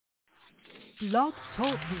Blog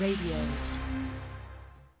Talk Radio.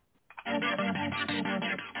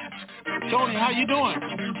 Tony, how you doing?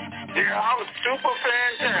 Yeah, I'm super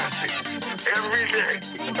fantastic every day.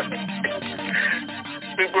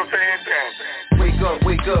 Super fantastic.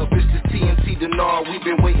 Wake up, it's the TNT Dinar. We've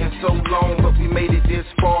been waiting so long, but we made it this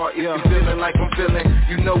far. If you're feeling like I'm feeling,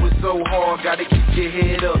 you know it's so hard. Gotta keep your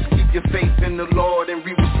head up, keep your faith in the Lord, and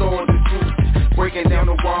we restore the truth. Breaking down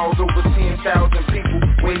the walls, over 10,000 people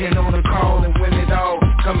waiting on a call, and when it all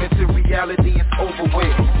come into reality, it's over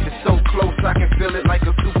with. It's so close, I can feel it like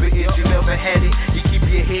a super hit. You never had it, you keep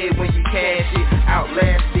your head when you cash it.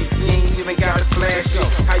 Outlast it, you ain't even gotta flash it.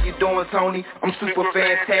 How you doing, Tony? I'm super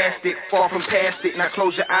fantastic, far from past it. Now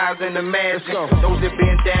close your eyes and imagine those that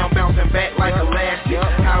been down, bouncing back like elastic.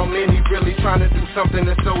 How many really trying to do something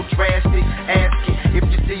that's so drastic? Ask it if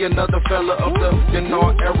you see another fella of the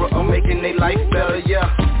Dinar era of making their life better, yeah.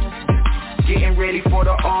 Getting ready for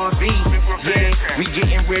the RV, yeah. We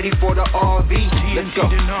getting ready for the RV. Let's go.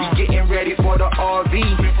 We getting ready for the RV,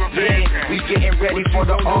 yeah. We getting ready for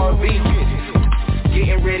the RV.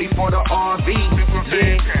 Getting ready for the RV,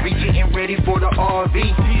 yeah. We getting ready for the RV.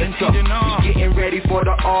 Let's go. We getting ready for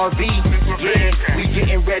the RV, yeah. We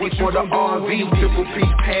getting ready for the RV. Triple P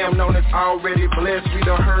Pam known as already blessed. We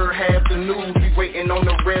done heard half the news. We waiting on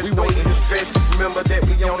the rest. We waiting to stretch. Remember that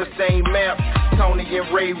we on the same map. Tony and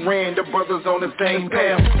Ray Rand, the brothers on the same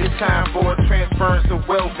path. It's time for a transference of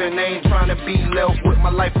wealth, and I ain't trying to be left with my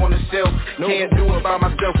life on the shelf. Can't do it by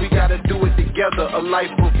myself, we gotta do it together. A life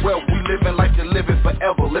of wealth, we living like to live it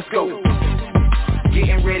forever. Let's go.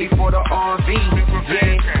 Getting ready for the RV,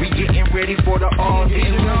 yeah. We getting ready for the RV.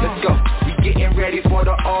 Let's go. We getting ready for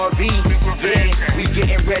the RV, yeah. We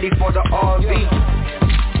getting ready for the RV.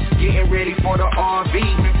 Getting ready for the RV,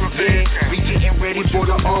 yeah. We getting ready for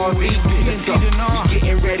the RV. Let's go. We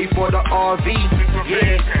getting ready for the RV,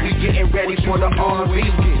 yeah. We getting ready for the RV.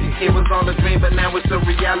 It was all a dream, but now it's a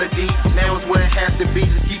reality. Now it's where it has to be.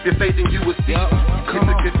 Just keep your faith and you will see. It's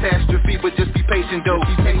a catastrophe, but just be patient though.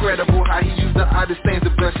 Incredible how he used the oddest things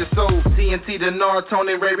to bless your soul. TNT Dinar,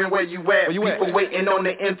 Tony Raven, where you at? People waiting on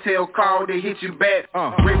the intel call to hit you back.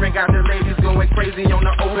 Raven got the ladies going crazy on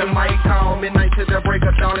the open mic call. Midnight to the break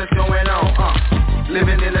of dawn. Going on,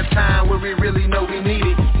 living in a time where we really know we need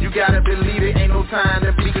it. You gotta believe it, ain't no time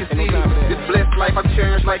to be conceited. This blessed life I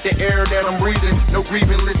cherish like the air that I'm breathing. No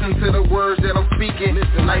grieving, listen to the words that I'm speaking.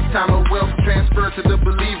 Lifetime of wealth transfer to the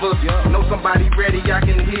believer. Know somebody ready, I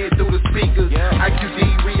can hear it through the speakers.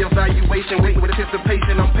 IQD reevaluation, waiting with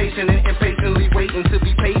anticipation. I'm patient and impatiently waiting to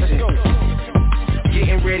be patient.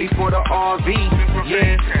 Getting ready for the RV,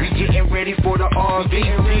 yeah. We getting ready for the RV.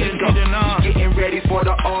 Let's go. We getting ready for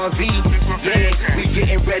the RV, yeah. We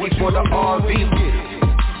getting ready for the RV.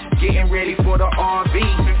 Getting ready for the RV,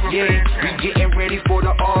 yeah. We getting ready for the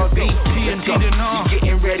RV. Let's go. We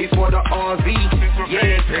getting ready for the RV,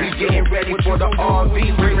 yeah. We getting ready for the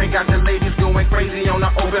RV. Ray got the ladies going crazy on the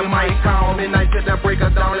open mic call. Midnight to the break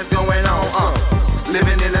of dawn is going on.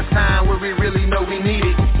 Living in a time where we really know we need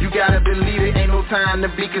it. You gotta believe it, ain't no time to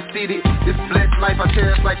be conceited. This blessed life I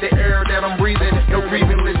cherish like the air that I'm breathing. No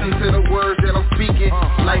grieving, listen to the words that I'm speaking.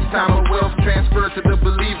 Lifetime of wealth transfer to the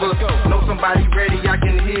believer. Know somebody ready, I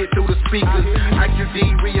can hear it through the speakers.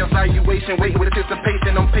 IQD reevaluation, waiting with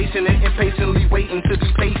anticipation. I'm patient and impatiently waiting to be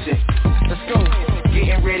patient. Let's go.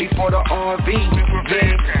 Getting ready for the RV,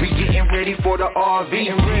 yeah. We getting ready for the RV.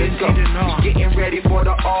 Let's go. We getting ready for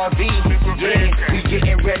the RV, yeah. We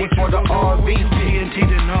getting ready for the RV.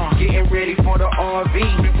 Getting ready for the RV,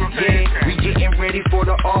 yeah. We getting ready for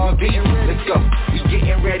the RV. Let's go. We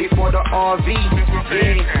getting ready for the RV,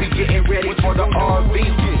 yeah. We getting ready for the RV.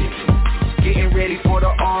 Getting ready for the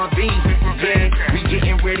RV, yeah. We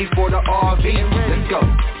getting ready for the RV. Let's go.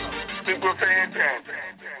 Super fantastic.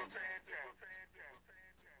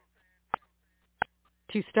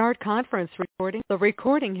 To start conference recording, the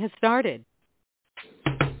recording has started.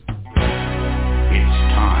 It's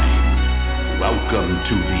time. Welcome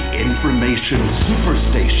to the Information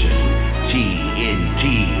Superstation, TNT,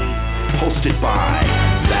 hosted by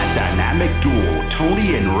that dynamic duo,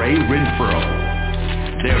 Tony and Ray Renfro.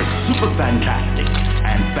 They're super fantastic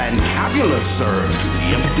and fantabulous, sir, to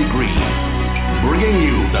the nth degree, bringing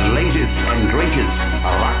you the latest and greatest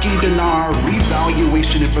Iraqi dinar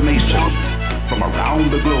revaluation information from around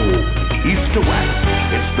the globe, east to west.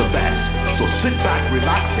 It's the best. So sit back,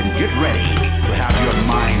 relax, and get ready to have your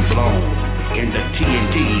mind blown in the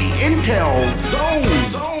TNT Intel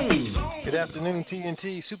Zone. Good afternoon,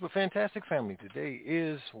 TNT Super Fantastic family. Today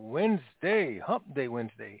is Wednesday, Hump Day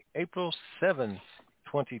Wednesday, April 7th,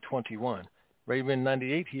 2021. Raven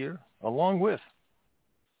 98 here, along with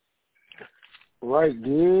Right.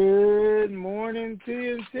 Good morning,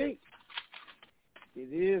 TNT.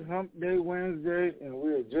 It is Hump Day Wednesday, and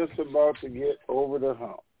we are just about to get over the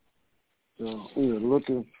hump. So we are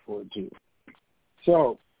looking forward to it.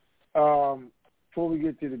 So before we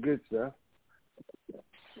get to the good stuff,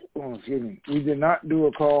 excuse me, we did not do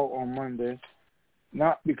a call on Monday,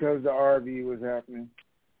 not because the RV was happening.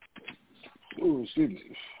 Excuse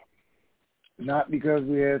me. Not because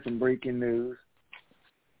we had some breaking news,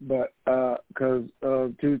 but because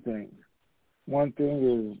of two things. One thing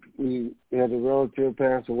is we had a relative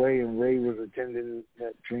pass away, and Ray was attending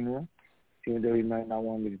that funeral, even though he might not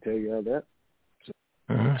want me to tell you all that. So.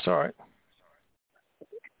 It's all right.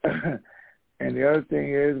 And the other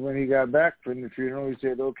thing is when he got back from the funeral, he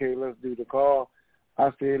said, okay, let's do the call.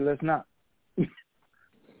 I said, let's not.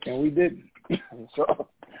 And we didn't. So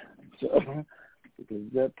because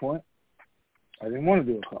at that point, I didn't want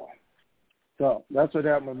to do a call. So that's what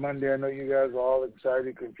happened Monday. I know you guys were all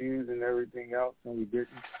excited, confused, and everything else, and we didn't.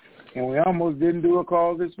 And we almost didn't do a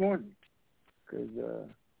call this morning because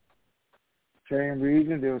same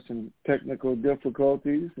reason. There were some technical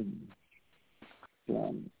difficulties, and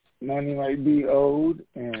some money might be owed,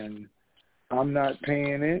 and I'm not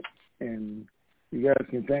paying it. And you guys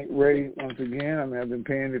can thank Ray once again. I mean, I've been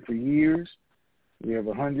paying it for years. We have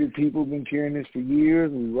 100 people been carrying this for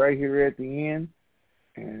years. We're right here at the end.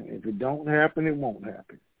 And if it don't happen, it won't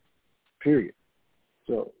happen, period.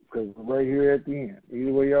 So, because we're right here at the end.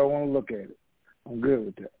 Either way y'all want to look at it, I'm good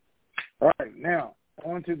with that. All right, now,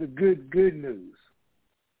 on to the good news.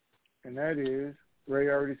 And that is, Ray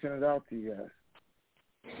already sent it out to you guys.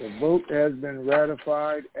 The vote has been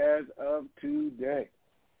ratified as of today.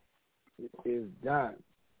 It is done.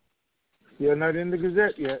 Still not in the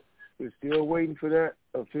Gazette yet. We're still waiting for that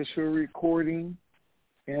official recording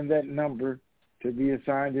and that number to be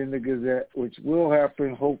assigned in the Gazette, which will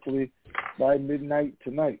happen hopefully by midnight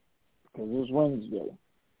tonight, because it was Wednesday.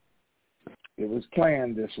 It was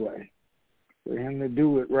planned this way, for him to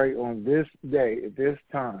do it right on this day, at this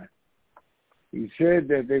time. He said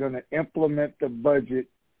that they're going to implement the budget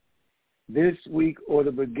this week or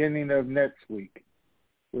the beginning of next week,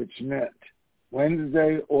 which meant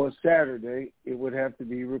Wednesday or Saturday, it would have to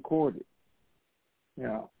be recorded.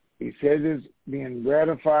 Now, he said it's being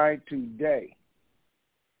ratified today.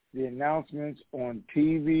 The announcements on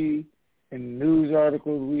TV and news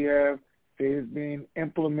articles we have say it's being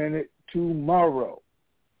implemented tomorrow.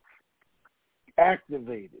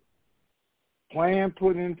 Activated. Plan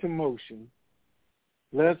put into motion.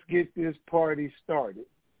 Let's get this party started.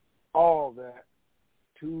 All that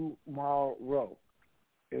tomorrow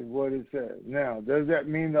is what it says. Now, does that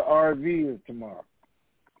mean the RV is tomorrow?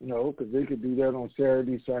 No, because they could do that on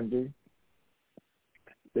Saturday, Sunday.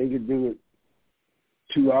 They could do it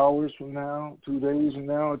 2 hours from now, 2 days from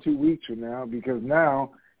now, or 2 weeks from now, because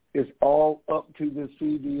now it's all up to the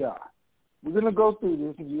CBI. We're going to go through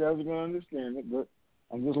this, and you guys are going to understand it, but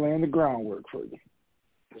I'm just laying the groundwork for you.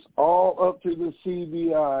 It's all up to the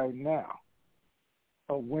CBI now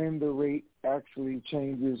of when the rate actually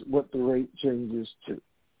changes, what the rate changes to.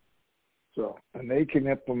 So, and they can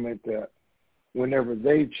implement that whenever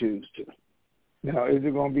they choose to. Now, is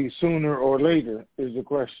it going to be sooner or later is the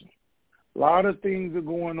question. A lot of things are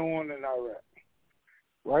going on in Iraq.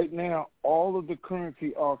 Right now, all of the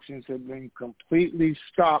currency auctions have been completely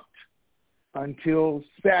stopped until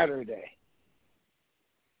Saturday.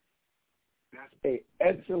 That's an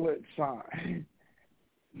excellent sign.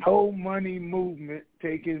 No money movement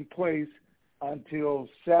taking place until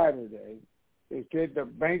Saturday. They said the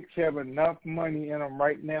banks have enough money in them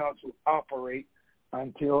right now to operate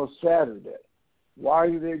until Saturday. Why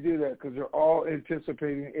do they do that? Because they're all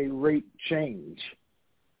anticipating a rate change.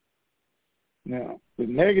 Now, the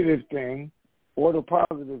negative thing or the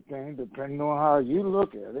positive thing, depending on how you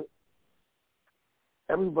look at it,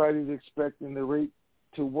 everybody's expecting the rate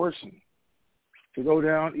to worsen, to go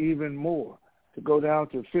down even more, to go down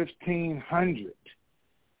to 1,500,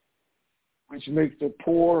 which makes the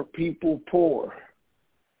poor people poor,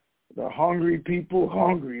 the hungry people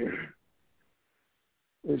hungrier,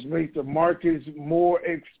 which makes the markets more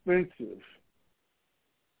expensive,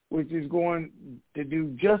 which is going to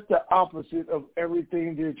do just the opposite of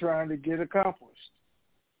everything they're trying to get accomplished.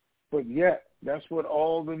 But yet, that's what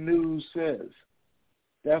all the news says.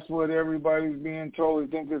 That's what everybody's being told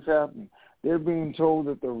they think is happening. They're being told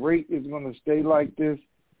that the rate is going to stay like this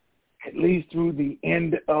at least through the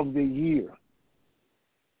end of the year.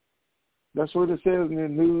 That's what it says in the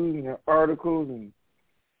news and the articles, and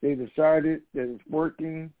they decided that it's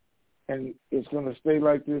working and it's going to stay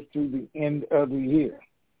like this through the end of the year.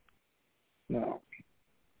 Now,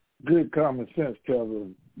 good common sense tells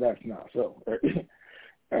us that's not so.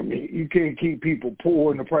 I mean, you can't keep people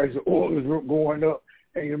poor and the price of oil is going up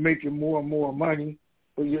and you're making more and more money,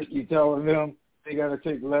 but you're telling them they got to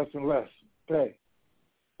take less and less pay.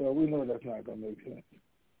 So we know that's not going to make sense.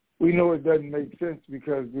 We know it doesn't make sense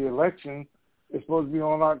because the election is supposed to be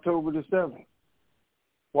on October the 7th.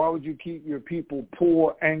 Why would you keep your people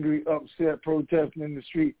poor, angry, upset, protesting in the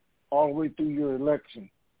street all the way through your election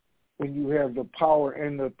when you have the power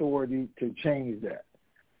and the authority to change that?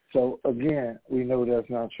 So, again, we know that's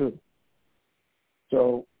not true.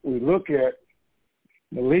 So we look at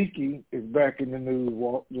Maliki is back in the news,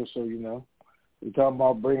 Walt, just so you know. We're talking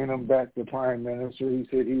about bringing him back to prime minister. He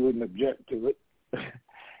said he wouldn't object to it.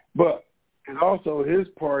 But and also his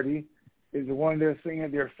party is the one that's saying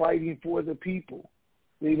they're fighting for the people.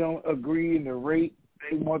 They don't agree in the rate.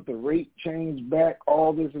 They want the rate changed back.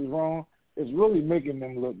 All this is wrong. It's really making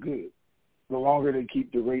them look good the longer they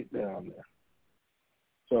keep the rate down there.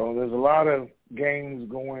 So there's a lot of games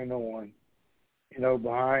going on,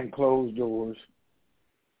 behind closed doors.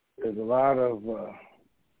 There's a lot of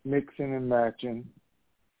mixing and matching,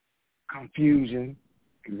 confusion,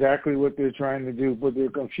 exactly what they're trying to do, but they're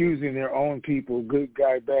confusing their own people, good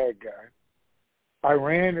guy, bad guy.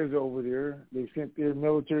 Iran is over there. They sent their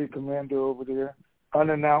military commander over there,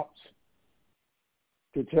 unannounced,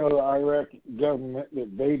 to tell the Iraqi government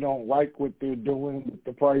that they don't like what they're doing with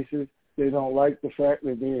the prices. They don't like the fact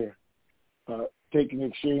that they're taking the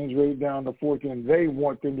exchange rate down to 14, and they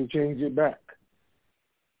want them to change it back.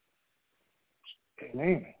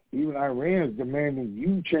 Man, even Iran is demanding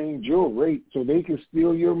you change your rate so they can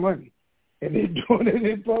steal your money, and they're doing it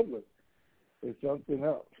in public. It's something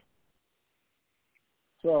else.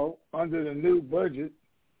 So under the new budget,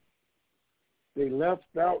 they left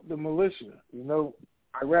out the militia.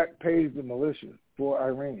 Iraq pays the militia for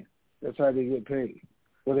Iran. That's how they get paid.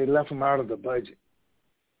 Well, they left them out of the budget.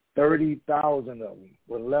 30,000 of them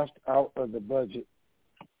were left out of the budget.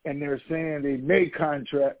 And they're saying they may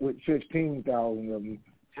contract with 15,000 of them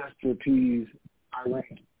just to appease Iran.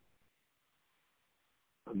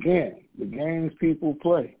 Again, the games people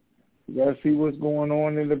play. You got to see what's going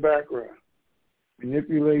on in the background.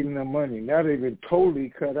 Manipulating the money. Now they've been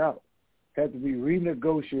totally cut out. Have to be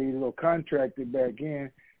renegotiated or contracted back in.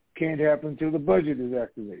 Can't happen until the budget is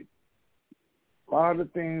activated. A lot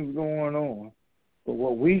of things going on. But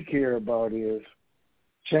what we care about is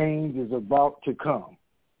change is about to come.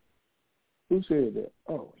 Who said that?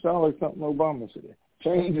 Oh, sounds like something Obama said.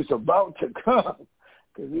 Change is about to come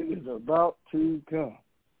because it is about to come.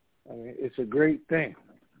 I mean, it's a great thing.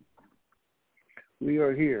 We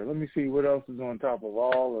are here. Let me see what else is on top of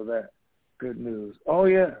all of that good news. Oh,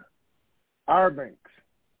 yeah. Our banks.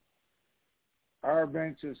 Our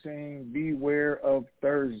banks are saying beware of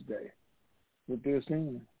Thursday. What they're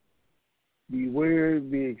saying. Beware,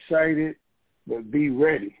 be excited, but be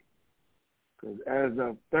ready. Because as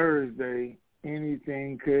of Thursday,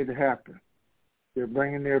 anything could happen. They're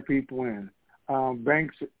bringing their people in.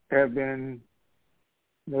 Banks have been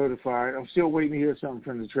notified. I'm still waiting to hear something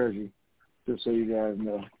from the Treasury, just so you guys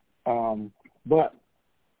know. But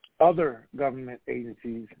other government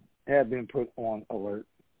agencies have been put on alert.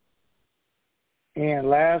 And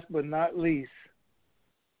last but not least,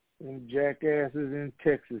 them jackasses in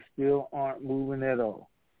Texas still aren't moving at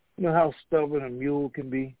all. You know how stubborn a mule can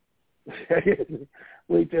be?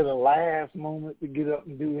 Wait till the last moment to get up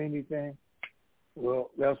and do anything.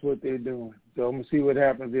 Well, that's what they're doing. So I'm going to see what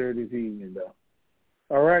happens there this evening, though.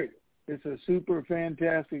 All right. It's a super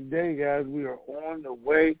fantastic day, guys. We are on the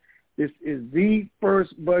way. This is the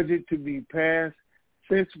first budget to be passed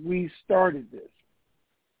since we started this.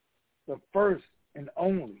 The first and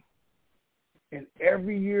only. And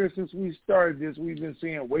every year since we started this, we've been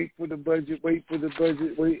saying, wait for the budget, and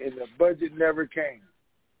the budget never came.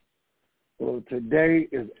 Well, today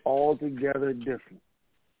is altogether different.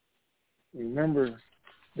 Remember,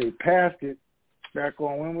 they passed it back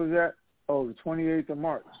on, when was that? Oh, the 28th of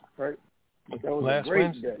March, right? That was last a great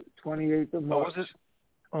Wednesday. day, 28th of March. Oh, was it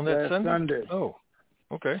on that Sunday? Oh,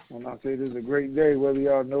 okay. When I say this is a great day, whether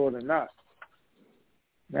y'all know it or not.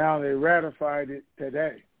 Now they ratified it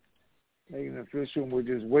today. Making it official, and we're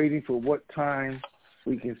just waiting for what time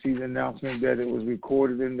we can see the announcement that it was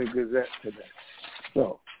recorded in the Gazette today.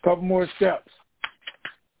 So, a couple more steps.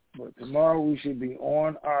 But tomorrow we should be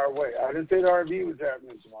on our way. I didn't say the RV was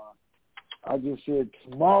happening tomorrow. I just said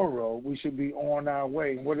tomorrow we should be on our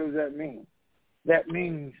way. What does that mean? That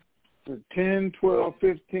means for 10, 12,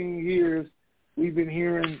 15 years, we've been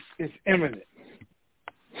hearing it's imminent.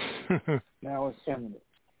 Now it's imminent.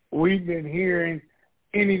 We've been hearing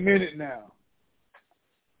any minute now.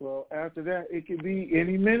 Well, after that, it could be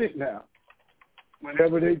any minute now.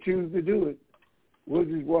 whenever they choose to do it, we'll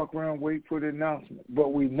just walk around and wait for the announcement.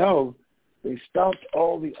 But we know they stopped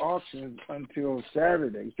all the auctions until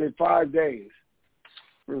Saturday. Say 5 days.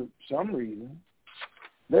 For some reason,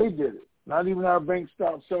 they did it. Not even our bank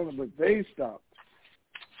stopped selling, but they stopped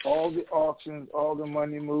all the auctions, all the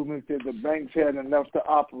money movements, that the banks had enough to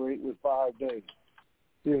operate with 5 days.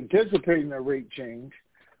 They're anticipating a rate change,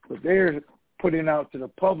 but they're putting out to the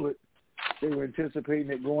public, they were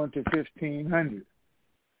anticipating it going to 1,500.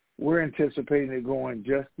 We're anticipating it going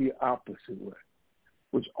just the opposite way,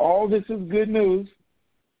 which all this is good news.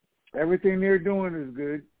 Everything they're doing is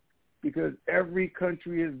good because every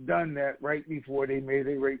country has done that right before they made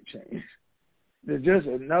a rate change. They're just,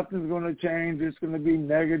 nothing's going to change. It's going to be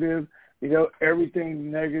negative.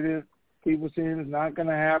 Everything's negative. People saying it's not going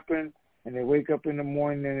to happen, and they wake up in the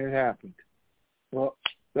morning and it happened. Well,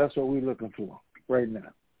 that's what we're looking for right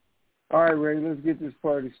now. All right, Ray, let's get this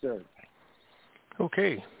party started.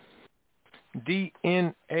 Okay.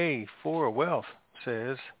 DNA for Wealth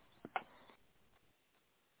says,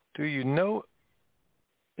 do you know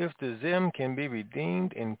if the ZIM can be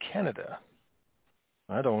redeemed in Canada?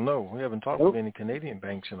 I don't know. We haven't talked with any Canadian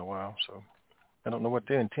banks in a while, so I don't know what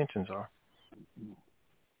their intentions are.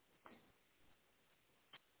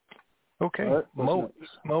 Okay. Right,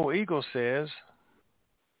 Mo Eagle says,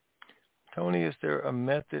 Tony, is there a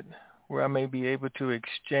method where I may be able to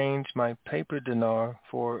exchange my paper dinar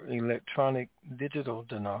for electronic digital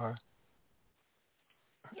dinar?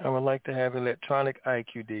 I would like to have electronic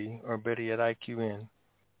IQD, or better yet, IQN.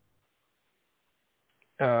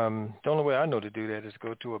 The only way I know to do that is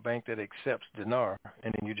go to a bank that accepts dinar,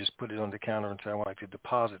 and then you just put it on the counter and say, I would like to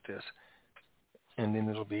deposit this, and then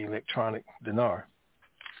it'll be electronic dinar.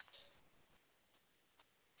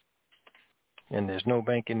 And there's no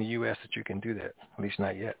bank in the U.S. that you can do that, at least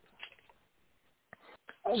not yet.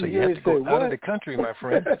 So you have to go out of the country, my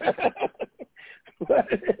friend.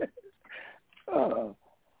 Oh,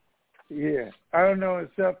 yeah. I don't know,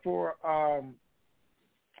 except for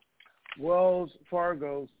Wells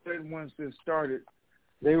Fargo said once this started,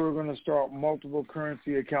 they were going to start multiple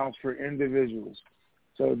currency accounts for individuals.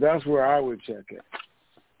 So that's where I would check it.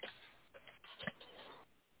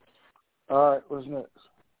 All right, what's next?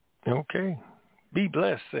 Okay. Be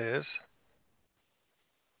Blessed says,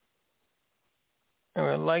 I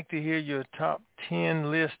would like to hear your top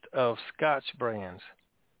 10 list of Scotch brands.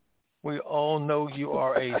 We all know you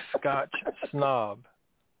are a Scotch snob.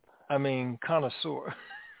 I mean, connoisseur.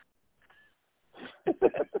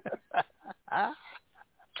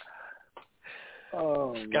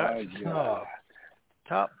 Oh, Scotch snob.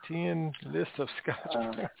 Top 10 list of Scotch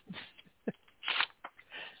brands.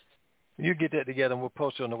 You get that together and we'll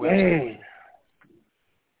post it on the website.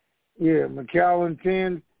 Yeah, Macallan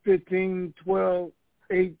 10, 15, 12,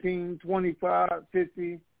 18, 25,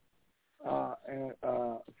 50, and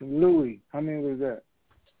from Louis. How many was that?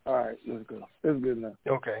 All right, let's go. That's good enough.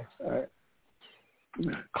 Okay. All right.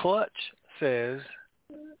 Clutch says,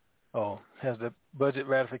 has the budget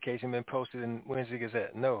ratification been posted in Wednesday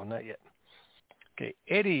Gazette? No, not yet. Okay.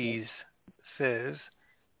 Eddie's says,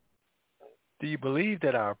 do you believe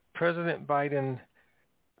that our President Biden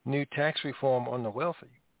new tax reform on the wealthy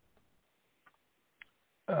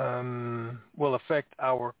will affect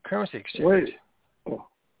our currency exchange? Wait.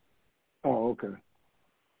 Okay.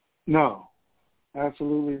 No,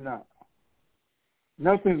 absolutely not.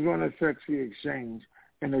 Nothing's going to affect the exchange,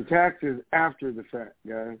 and the tax is after the fact,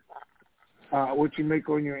 guys. What you make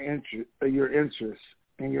on your interest and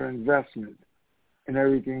your investment and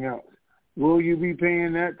everything else. Will you be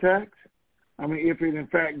paying that tax? I mean, if it in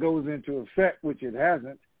fact goes into effect, which it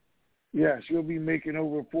hasn't, yes, you'll be making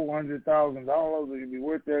over $400,000. It'll be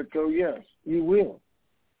worth that. So yes, you will.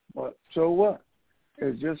 But so what?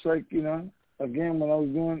 It's just like, again, when I was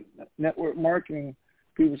doing network marketing,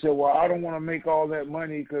 people said, well, I don't want to make all that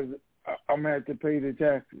money because I'm going to have to pay the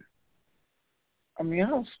taxes. I mean,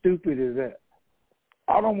 how stupid is that?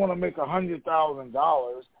 I don't want to make $100,000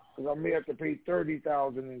 because I may have to pay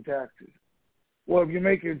 $30,000 in taxes. Well, if you're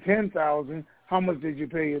making $10,000, how much did you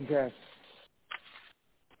pay in taxes?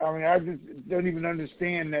 I mean, I just don't even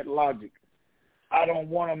understand that logic. I don't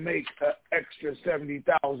want to make an extra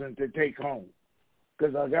 $70,000 to take home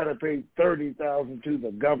because I got to pay $30,000 to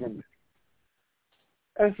the government.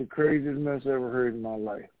 That's the craziest mess I ever heard in my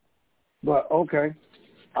life. But okay,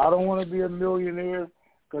 I don't want to be a millionaire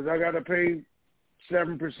because I got to pay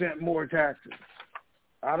 7% more taxes.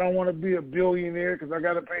 I don't want to be a billionaire because I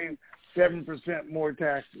got to pay 7% more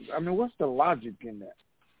taxes. I mean, what's the logic in that?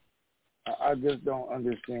 I just don't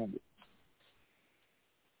understand it.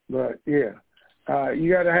 But, yeah,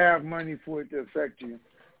 you got to have money for it to affect you.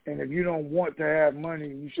 And if you don't want to have money,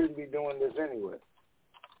 you shouldn't be doing this anyway.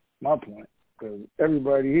 My point, because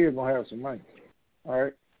everybody here is going to have some money. All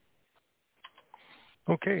right?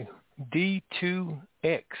 Okay.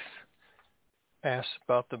 D2X asks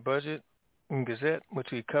about the budget and Gazette, which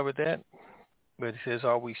we covered that. But it says,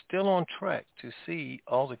 are we still on track to see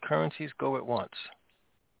all the currencies go at once?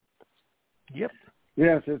 Yep.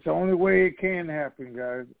 Yes, it's the only way it can happen,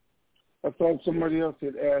 guys. I thought somebody else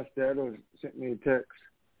had asked that or sent me a text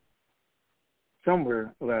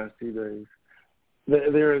somewhere the last 2 days.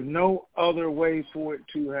 There is no other way for it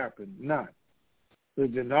to happen. None. The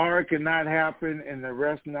dinar cannot happen and the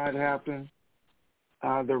rest not happen.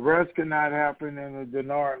 The rest cannot happen and the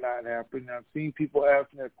dinar not happen. I've seen people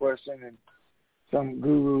asking that question, and some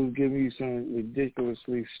gurus give me some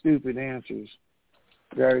ridiculously stupid answers.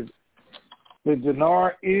 Guys, the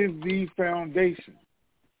dinar is the foundation.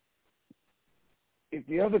 If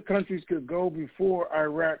the other countries could go before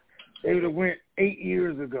Iraq, they would have went 8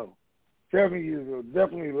 years ago, 7 years ago,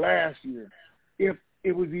 definitely last year. If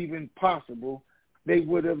it was even possible, they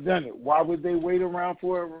would have done it. Why would they wait around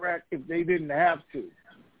for Iraq if they didn't have to?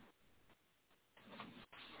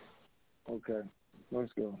 Okay,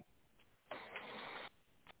 let's go.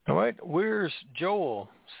 All right, where's Joel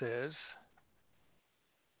says,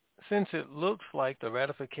 since it looks like the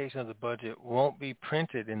ratification of the budget won't be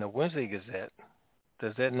printed in the Wednesday Gazette,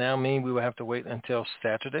 does that now mean we will have to wait until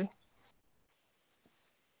Saturday?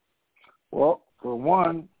 Well, for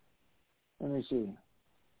one, let me see.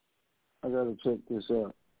 I got to check this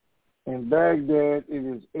out. In Baghdad, it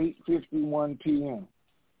is 8:51 p.m.,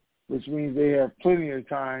 which means they have plenty of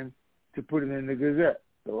time to put it in the Gazette.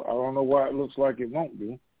 So I don't know why it looks like it won't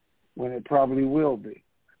be, when it probably will be.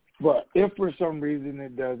 But if for some reason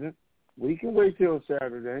it doesn't, we can wait till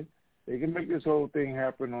Saturday. They can make this whole thing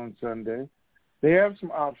happen on Sunday. They have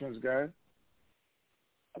some options, guys.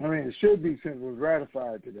 I mean, it should be since it was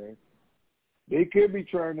ratified today. They could be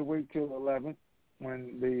trying to wait till 11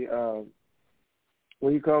 when the, what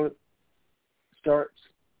do you call it, starts.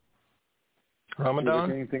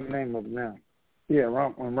 Ramadan? I can't think the name of it now. Yeah,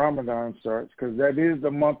 when Ramadan starts, because that is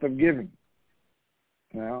the month of giving.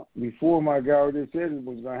 Now, before my guy already said it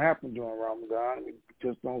was going to happen during Ramadan. We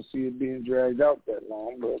just don't see it being dragged out that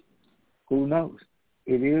long, but who knows?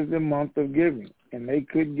 It is the month of giving, and they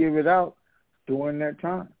could give it out during that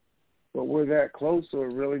time. But we're that close, so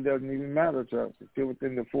it really doesn't even matter to us. It's still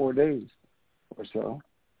within the 4 days or so.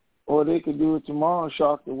 Or they could do it tomorrow,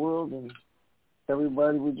 shock the world, and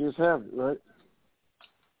everybody would just have it, right?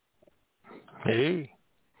 Hey.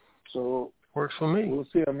 So works for me. We'll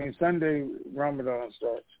see. I mean, Sunday, Ramadan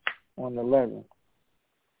starts on the 11th.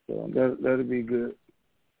 So that'll be good.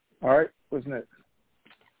 All right, what's next?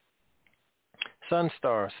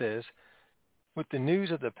 Sunstar says, with the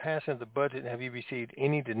news of the passing of the budget, have you received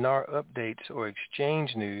any dinar updates or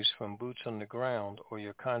exchange news from boots on the ground or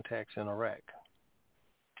your contacts in Iraq?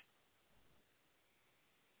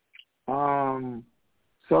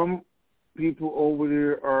 Some people over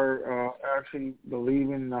there are actually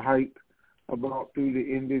believing the hype about through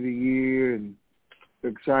the end of the year and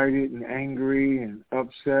excited and angry and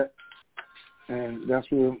upset. And that's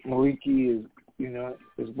where Maliki is,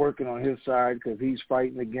 is working on his side because he's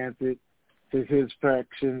fighting against it. His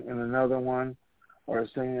faction and another one are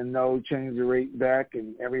saying no, change the rate back,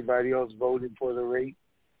 and everybody else voted for the rate.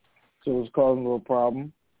 So it's causing a little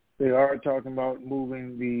problem. They are talking about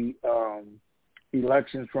moving the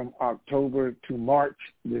elections from October to March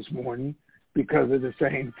this morning because of the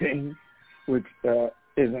same thing, which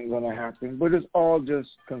isn't going to happen. But it's all just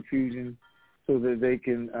confusion so that they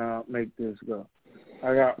can make this go.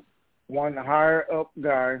 I got one higher-up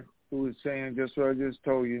guy who is saying just what I just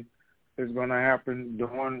told you is going to happen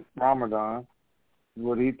during Ramadan,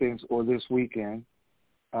 what he thinks, or this weekend,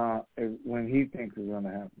 is when he thinks is going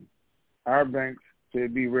to happen. Our banks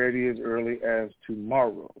should be ready as early as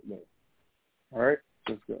tomorrow, though. All right,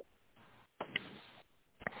 let's go.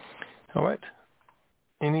 All right.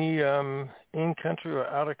 Any in-country or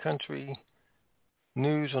out-of-country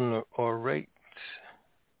news on or rates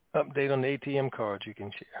update on the ATM cards you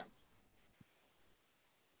can share?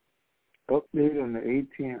 Update on the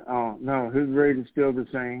ATM. Oh, no, his rate is still the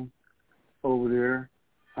same over there.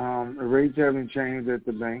 The rates haven't changed at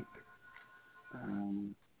the bank.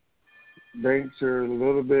 Banks are a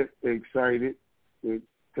little bit excited with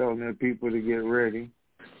telling their people to get ready,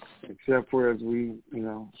 except for as we,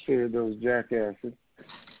 said, those jackasses,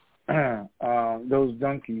 those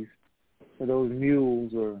donkeys, or those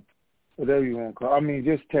mules, or whatever you want to call it. I mean,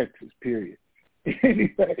 just Texas, period.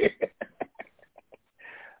 Anyway.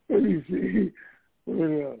 Let me see. What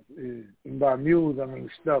else? And by mules, I mean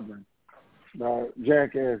stubborn.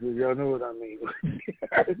 jackasses. Y'all know what I mean.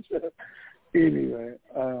 So, anyway,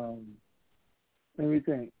 let me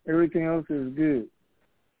think. Everything else is good.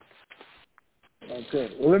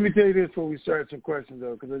 Okay. Well, let me tell you this before we start some questions,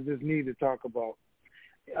 though, because I just need to talk about.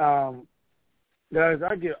 Guys,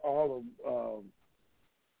 I get all of,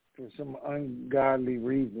 for some ungodly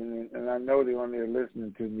reason, and I know they're on there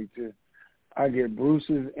listening to me, too. I get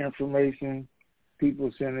Bruce's information.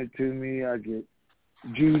 People send it to me. I get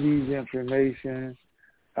Judy's information.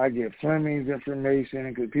 I get Fleming's information,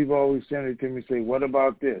 because people always send it to me, say, what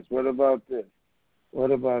about this? What about this?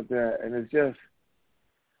 What about that? And it's just,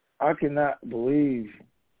 I cannot believe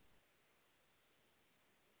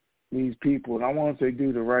these people, and I want to say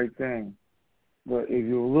do the right thing, but if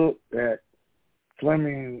you look at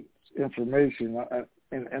Fleming's information,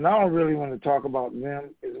 and I don't really want to talk about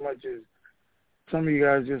them as much as some of you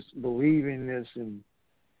guys just believing this and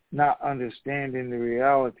not understanding the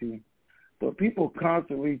reality, but people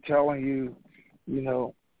constantly telling you, you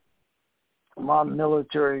know, my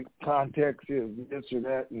military context is this or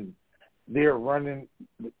that, and they're running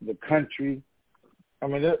the country. I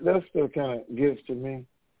mean, that still kind of gives to me,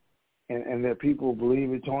 and that people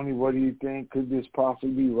believe it. Tony, what do you think? Could this possibly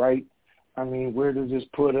be right? I mean, where does this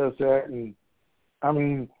put us at? And I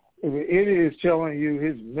mean, if it is telling you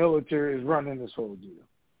his military is running this whole deal,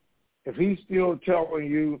 if he's still telling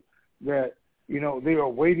you that, you know, they are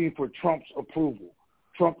waiting for Trump's approval,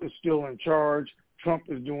 Trump is still in charge, Trump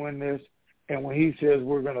is doing this, and when he says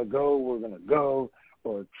we're going to go,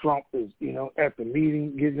 or Trump is, you know, at the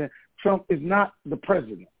meeting getting it, Trump is not the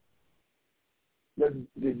president.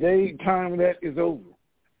 The time that is over.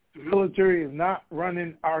 The military is not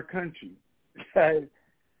running our country.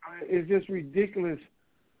 It's just ridiculous.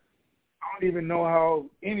 I don't even know how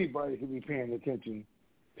anybody could be paying attention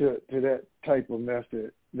to that type of mess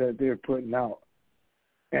that they're putting out.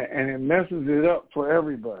 And it messes it up for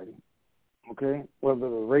everybody, okay? Whether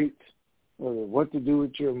the rates, whether what to do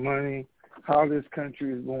with your money, how this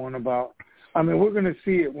country is going about. I mean, we're going to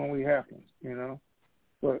see it when it happens, you know.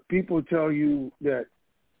 But people tell you that,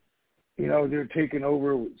 you know, they're taking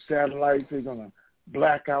over with satellites. They're going to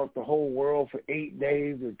black out the whole world for 8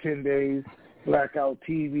 days or 10 days, black out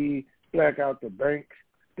TV, black out the banks,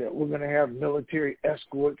 that we're going to have military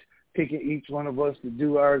escorts taking each one of us to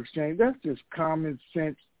do our exchange. That's just common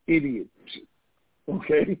sense idiot,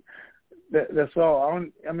 okay? That's all.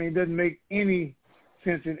 I mean, it doesn't make any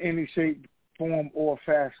sense in any shape, form, or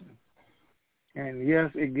fashion. And yes,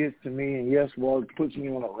 it gets to me, and yes, well, it puts me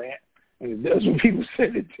on a rant, and it does when people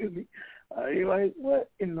send it to me. You're like, what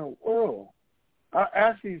in the world? I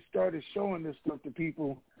actually started showing this stuff to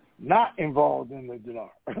people not involved in the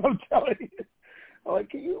dinar. I'm telling you. I'm like,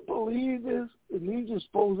 can you believe this? And these are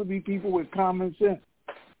supposed to be people with common sense.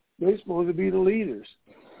 They're supposed to be the leaders.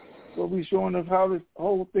 So we're showing us how this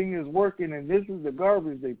whole thing is working, and this is the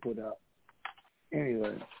garbage they put out.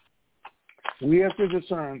 Anyway, we have to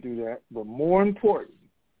discern through that, but more important,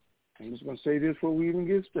 I'm just going to say this before we even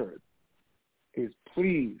get started, is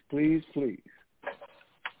please, please, please,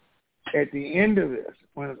 at the end of this,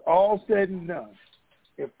 when it's all said and done,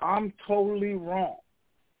 if I'm totally wrong,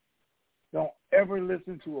 don't ever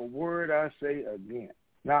listen to a word I say again.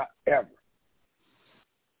 Not ever.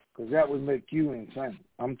 Because that would make you insane.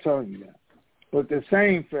 I'm telling you that. But the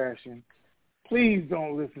same fashion, please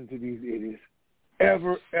don't listen to these idiots.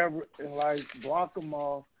 Ever in life. Block them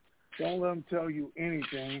off. Don't let them tell you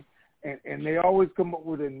anything. And they always come up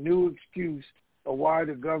with a new excuse of why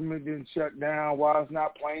the government didn't shut down, why it's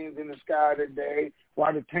not planes in the sky today,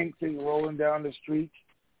 why the tanks ain't rolling down the streets.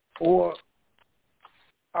 Or,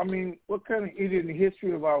 I mean, what kind of idiot in the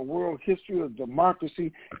history of our world, history of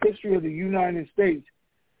democracy, history of the United States,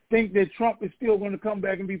 think that Trump is still going to come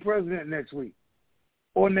back and be president next week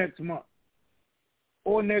or next month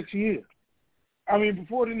or next year? I mean,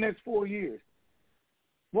 before the next 4 years.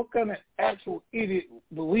 What kind of actual idiot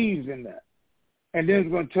believes in that? And then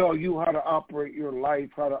is going to tell you how to operate your life,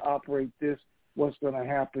 how to operate this, what's going to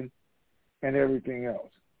happen, and everything else.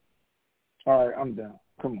 All right, I'm done.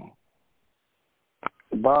 Come on.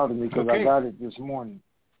 It bothered me because I got it this morning.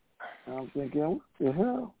 And I'm thinking, what the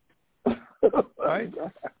hell? All right.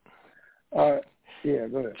 All right. Yeah,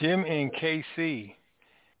 go ahead. Jim in KC.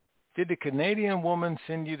 Did the Canadian woman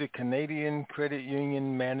send you the Canadian credit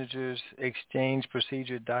union manager's exchange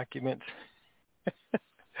procedure documents?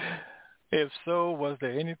 If so, was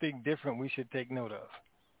there anything different we should take note of?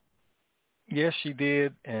 Yes, she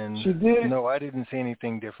did. And she did? No, I didn't see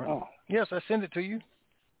anything different. Oh. Yes, I sent it to you.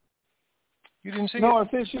 You didn't see it? No, I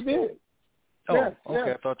said she did. Oh, yes, okay.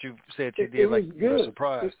 yes. I thought you said she did. It like was you were good.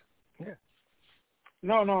 Surprised. Yeah.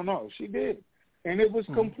 No. She did. And it was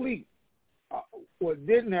complete. what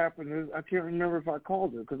didn't happen is I can't remember if I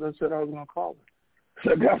called her because I said I was going to call her.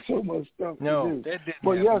 So I got so much stuff to do. No, that didn't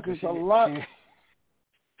but happen. Yes, it's a lot.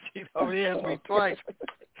 She already asked me twice.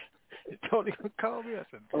 She told me to call me. I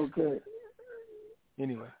said, okay.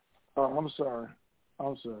 Anyway. I'm sorry.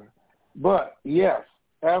 But, yes,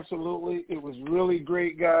 absolutely. It was really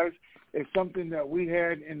great, guys. It's something that we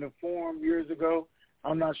had in the forum years ago.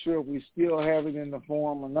 I'm not sure if we still have it in the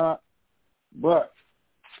forum or not. But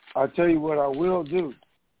I'll tell you what I will do,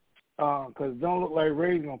 because don't look like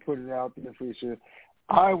Ray's going to put it out there for sure.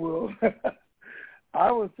 I will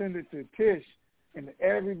send it to Tish, and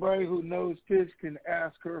everybody who knows Tish can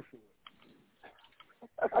ask her for it.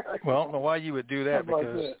 Well, I don't know why you would do that,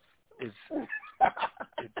 because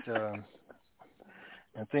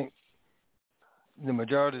I think the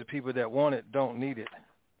majority of the people that want it don't need it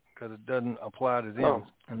because it doesn't apply to them. Oh.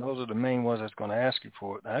 And those are the main ones that's going to ask you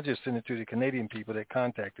for it. I just sent it to the Canadian people that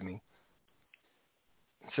contacted me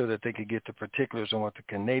so that they could get the particulars on what the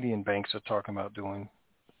Canadian banks are talking about doing.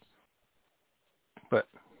 But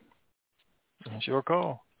it's your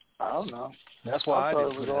call. I don't know. That's why I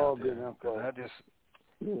didn't put it all good info. I just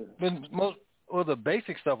the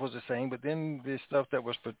basic stuff was the same, but then the stuff that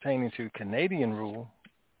was pertaining to Canadian rule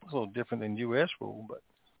was a little different than U.S. rule. But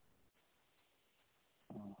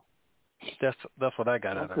that's what I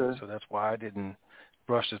got out of it. So that's why I didn't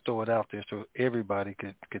rush to throw it out there so everybody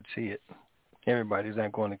could see it. Everybody's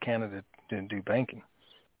not going to Canada to do banking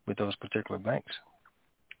with those particular banks.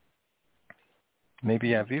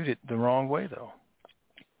 Maybe I viewed it the wrong way, though.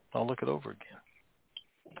 I'll look it over again.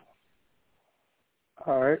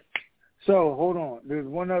 All right. So, hold on. There's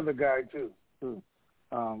one other guy, too,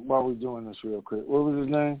 while we're doing this real quick. What was his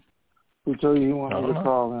name? Who told you he wanted me to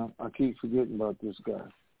call him? I keep forgetting about this guy.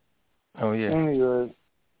 Oh, yeah. Anyway,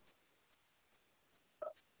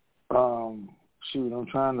 shoot, I'm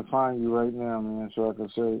trying to find you right now, man, so I can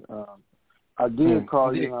say, I did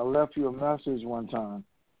call you, and I left you a message one time.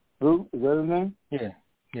 Who? Is that his name?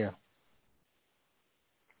 Yeah.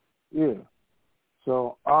 Yeah.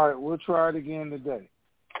 So, all right, we'll try it again today.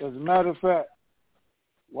 As a matter of fact,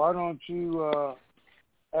 why don't you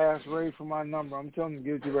ask Ray for my number? I'm telling him to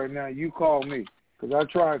give it to you right now. You call me, because I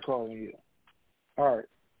tried calling you. All right,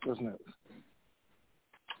 what's next?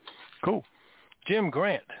 Cool. Jim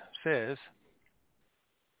Grant says,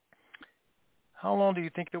 how long do you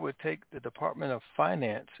think it would take the Department of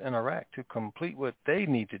Finance in Iraq to complete what they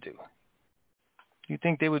need to do? Do you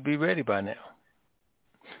think they would be ready by now?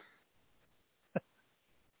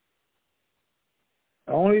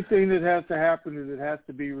 The only thing that has to happen is it has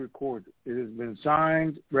to be recorded. It has been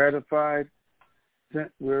signed, ratified,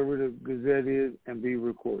 sent wherever the Gazette is, and be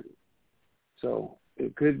recorded. So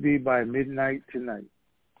it could be by midnight tonight.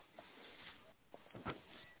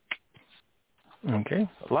 Okay.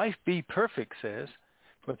 Life Be Perfect says,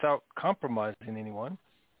 without compromising anyone,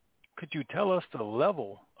 could you tell us the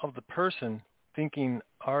level of the person thinking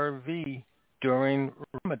RV during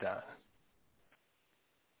Ramadan?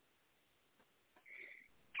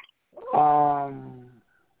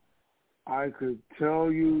 I could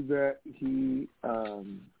tell you that he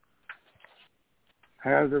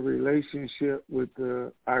has a relationship with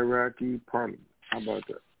the Iraqi parliament. How about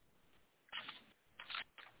that?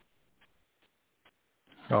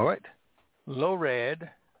 All right. Lorad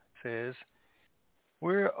says,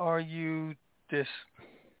 where are you discuss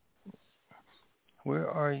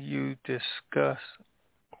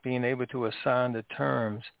being able to assign the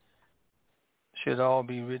terms should all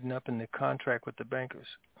be written up in the contract with the bankers?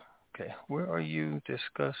 Okay. Where are you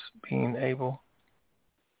discuss being able?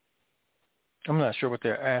 I'm not sure what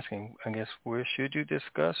they're asking. I guess where should you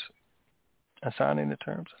discuss assigning the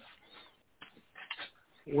terms?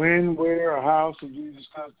 When, where, or how should you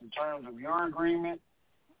discuss the terms of your agreement?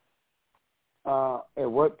 At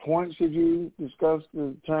what point should you discuss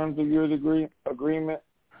the terms of your agreement?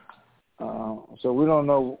 So we don't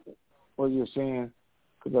know what you're saying,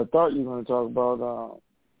 because I thought you were going to talk about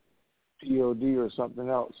POD or something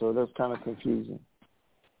else, so that's kind of confusing.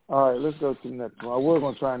 All right, let's go to the next one. I was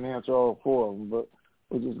going to try and answer all four of them, but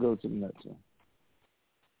we'll just go to the next one.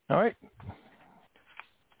 All right.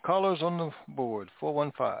 Callers on the board,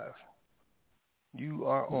 415. You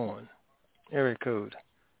are on. Area code.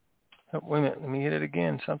 Oh, wait a minute, let me hit it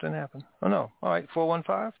again. Something happened. Oh, no. All right,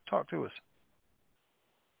 415, talk to us.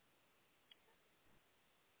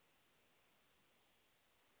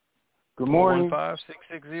 Good morning.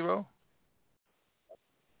 415-660.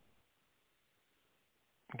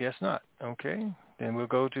 Guess not. Okay. Then we'll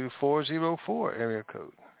go to 404 area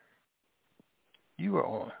code. You are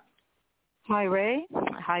on. Hi, Ray.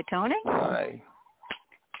 Hi, Tony. Hi.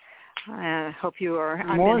 I hope you are.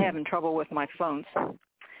 I've been having trouble with my phones.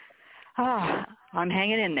 I'm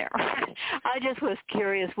hanging in there. I just was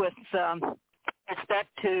curious with respect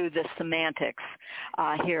to the semantics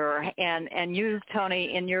here, and you,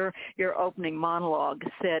 Tony, in your opening monologue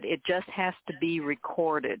said it just has to be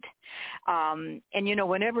recorded. And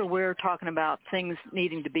whenever we're talking about things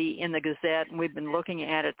needing to be in the Gazette, and we've been looking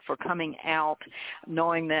at it for coming out,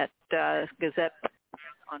 knowing that Gazette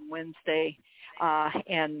on Wednesday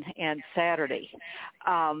and Saturday,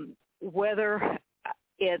 whether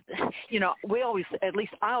we always, at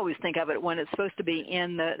least I always think of it when it's supposed to be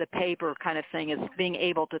in the paper kind of thing. It's being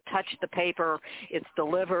able to touch the paper, it's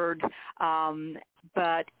delivered.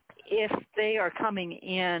 But if they are coming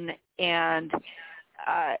in and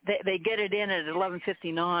they get it in at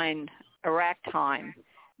 11:59 Iraq time,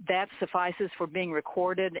 that suffices for being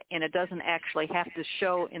recorded, and it doesn't actually have to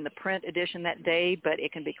show in the print edition that day, but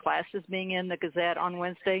it can be classed as being in the Gazette on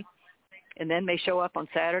Wednesday, and then may show up on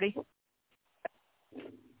Saturday?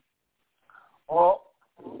 Well,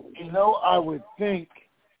 I would think,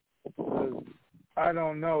 because I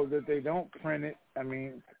don't know, that they don't print it. I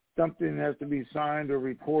mean, something has to be signed or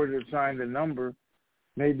recorded, signed a number,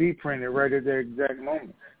 may be printed right at the exact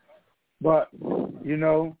moment. But,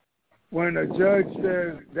 when a judge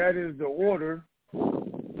says that is the order,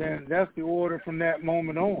 then that's the order from that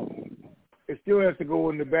moment on. It still has to go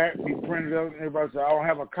in the back, be printed out, and everybody says, I don't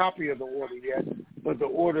have a copy of the order yet, but the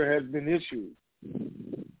order has been issued.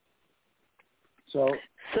 So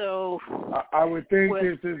I would think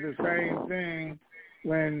this is the same thing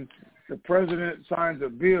when the president signs a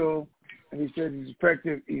bill and he says it's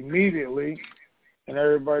effective immediately, and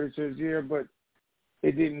everybody says, yeah, but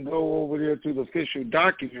it didn't go over there to the official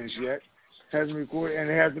documents yet, hasn't recorded, and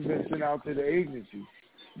it hasn't been sent out to the agency.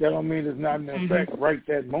 That don't mean it's not in effect right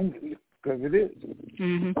that moment, because it is.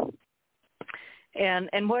 Mm-hmm.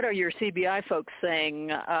 And what are your CBI folks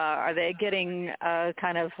saying? Are they getting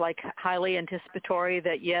kind of like highly anticipatory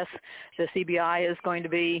that, yes, the CBI is going to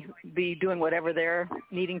be doing whatever they're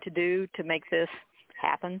needing to do to make this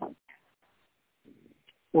happen?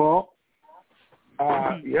 Well,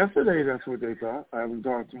 yesterday that's what they thought. I haven't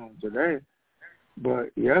talked to them today.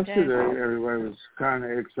 But yesterday everybody was kind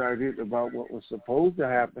of excited about what was supposed to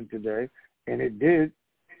happen today, and it did.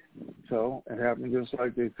 So it happened just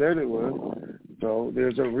like they said it would. So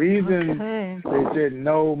there's a reason they said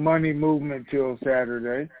no money movement till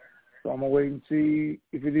Saturday. So I'm going to wait and see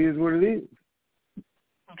if it is what it is.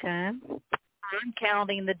 Okay. I'm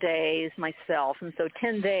counting the days myself, and so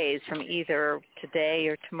 10 days from either today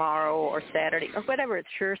or tomorrow or Saturday or whatever. It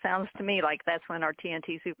sure sounds to me like that's when our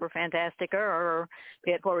TNT Superfantastic or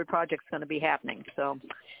Pay It Forward project is going to be happening. So,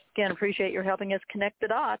 again, appreciate your helping us connect the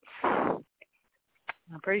dots. I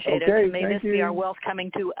appreciate it. May this be our wealth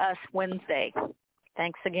coming to us Wednesday.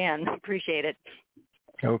 Thanks again. Appreciate it.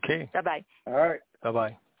 Okay. Bye-bye. All right.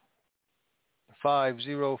 Bye-bye.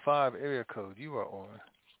 505 area code. You are on.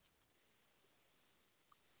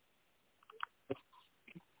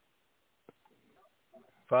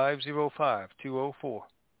 $505-204.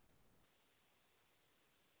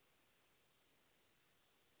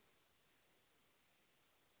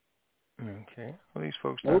 Okay. Well, these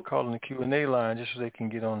folks start calling the Q&A line just so they can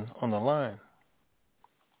get on the line.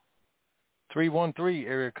 313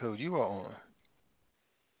 area code. You are on.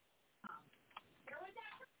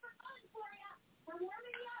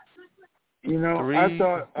 I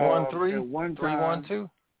thought at one time 312.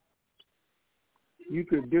 You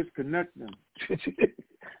could disconnect them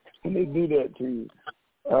when they do that to you.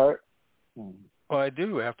 All right. Well, I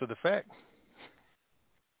do after the fact.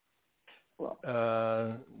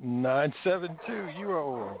 972, you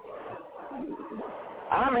are on.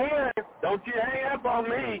 I'm here. Don't you hang up on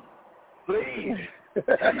me, please.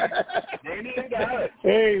 Danny got it.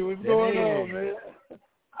 Hey, what's going on, man?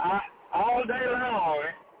 All day long,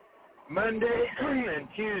 Monday and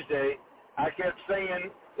Tuesday, I kept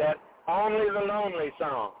singing that Only the Lonely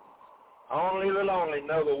song. Only the lonely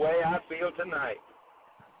know the way I feel tonight.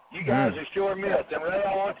 You guys are sure missed. And Ray,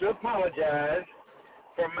 I want to apologize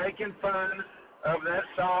for making fun of that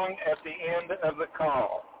song at the end of the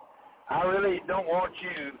call. I really don't want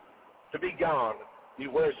you to be gone.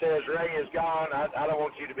 Where it says Ray is gone, I don't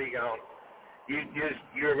want you to be gone.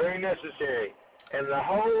 You're very necessary. And the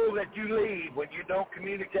hole that you leave when you don't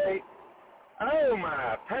communicate, oh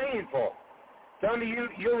my, painful. Tony,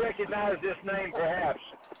 you'll recognize this name perhaps.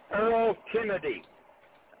 Earl Kennedy.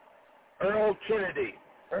 Earl Kennedy.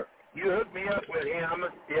 You hooked me up with him.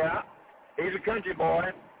 Yeah. He's a country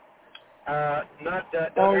boy. You're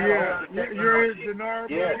his Denard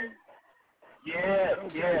buddy?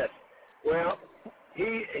 Yes. Well,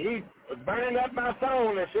 he was burning up my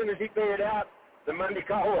phone as soon as he figured out the Monday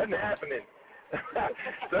call wasn't happening.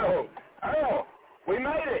 So, we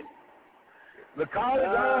made it. The call is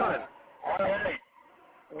on. All right.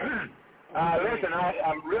 Listen,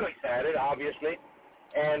 I'm really excited, obviously,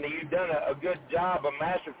 and you've done a good job, a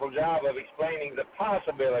masterful job of explaining the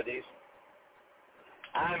possibilities.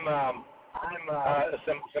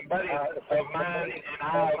 Some buddies of mine and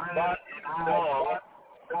I bought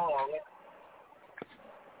song.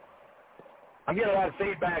 I'm getting a lot of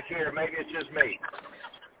feedback here. Maybe it's just me.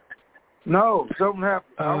 No, something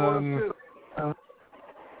happened. I was too.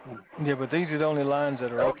 Yeah, but these are the only lines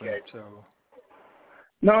that are open, so.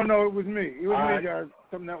 No, it was me. It was me, guys.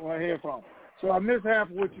 Something that my headphone. So I missed half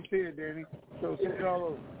of what you said, Danny. So say it all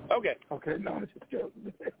over. Okay. Okay, no, it's just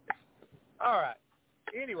joking. All right.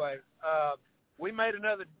 Anyway, we made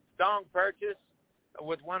another dong purchase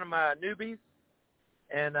with one of my newbies,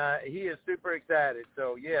 and he is super excited.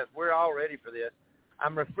 So, yes, we're all ready for this.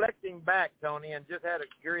 I'm reflecting back, Tony, and just had a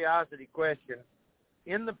curiosity question.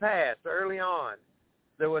 In the past, early on,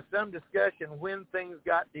 there was some discussion when things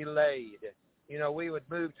got delayed. You know, we would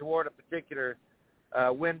move toward a particular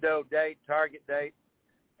window date, target date,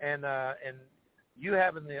 and you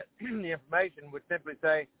having the information would simply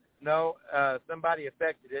say, no, somebody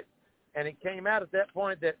affected it. And it came out at that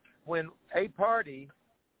point that when a party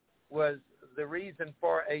was the reason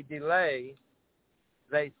for a delay,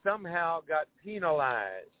 they somehow got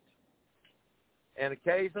penalized. And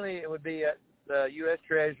occasionally it would be at the U.S.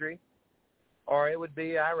 Treasury, or it would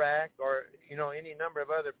be Iraq, or, you know, any number of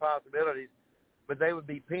other possibilities, but they would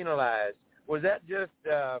be penalized. Was that just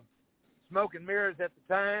smoke and mirrors at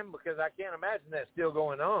the time? Because I can't imagine that's still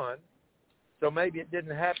going on. So maybe it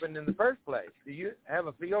didn't happen in the first place. Do you have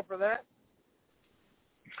a feel for that?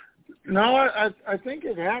 No, I think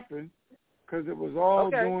it happened because it was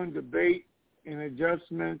all doing debate and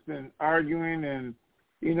adjustments and arguing. And,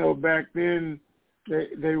 you know, back then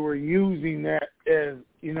they were using that as,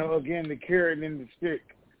 you know, again, the carrot and the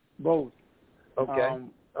stick, both.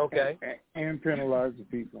 Okay. And penalize the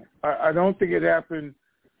people. I don't think it happened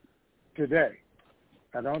today.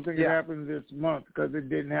 I don't think it happened this month because it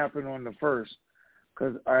didn't happen on the 1st.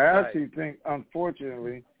 Because I actually think,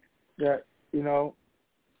 unfortunately, that, you know,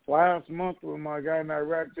 last month when my guy in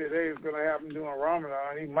Iraq said, hey, it's going to happen during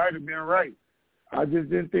Ramadan, he might have been right. I just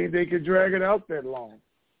didn't think they could drag it out that long.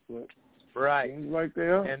 But seems like they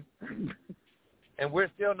are. And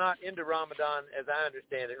we're still not into Ramadan as I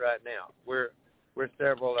understand it right now. We're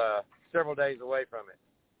several days away from it,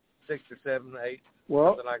 6 or 7, 8,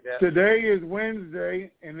 something like that. Today is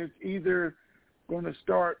Wednesday, and it's either going to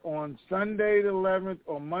start on Sunday the 11th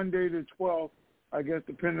or Monday the 12th, I guess,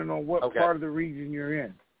 depending on what part of the region you're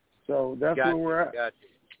in. So that's where we're at. Got you.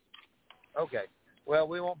 Okay. Well,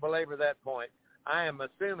 we won't belabor that point. I am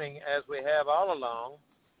assuming, as we have all along,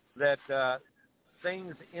 that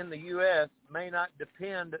things in the U.S. may not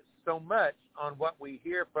depend so much on what we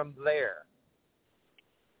hear from there.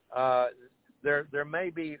 There may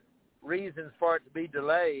be reasons for it to be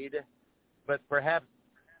delayed, but perhaps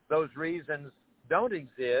those reasons don't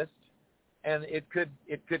exist, and it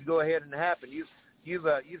could go ahead and happen. You've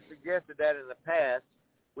suggested that in the past.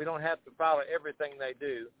 We don't have to follow everything they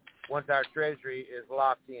do once our Treasury is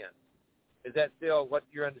locked in. Is that still what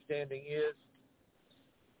your understanding is?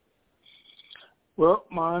 Well,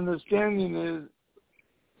 my understanding is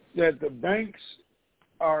that the banks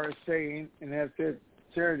are saying, and have said,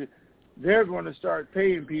 they're going to start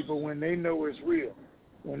paying people when they know it's real.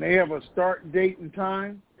 When they have a start date and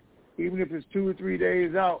time, even if it's 2 or 3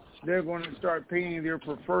 days out, they're going to start paying their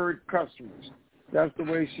preferred customers. That's the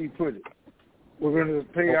way she put it. We're going to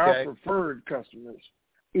pay our preferred customers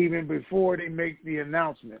even before they make the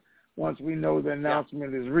announcement, once we know the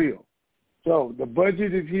announcement is real. So the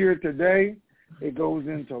budget is here today. It goes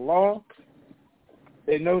into law.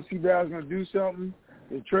 They know CBI is going to do something.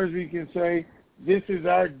 The Treasury can say, this is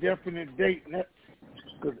our definite date.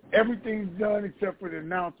 Because everything's done except for the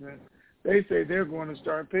announcement. They say they're going to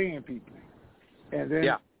start paying people. And then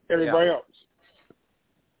everybody else.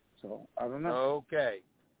 So, I don't know. Okay.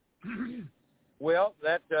 Well,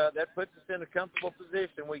 that puts us in a comfortable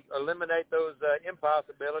position. We eliminate those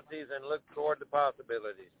impossibilities and look toward the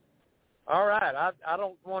possibilities. All right. I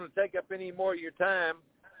don't want to take up any more of your time.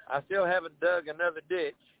 I still haven't dug another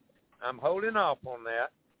ditch. I'm holding off on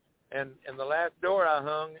that. And the last door I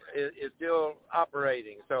hung is still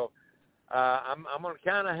operating. So I'm going to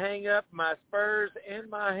kind of hang up my spurs and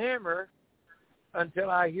my hammer until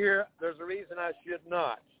I hear there's a reason I should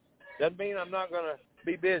not. Doesn't mean I'm not going to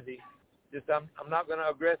be busy. Just I'm not going to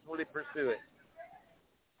aggressively pursue it.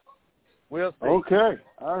 We'll see. Okay.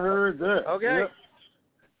 I heard that. Okay. Yep.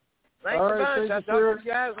 Thanks All a right, bunch. thank I'll you, talk sir. to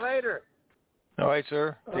you guys later. All right,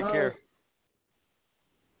 sir. Take All care. right.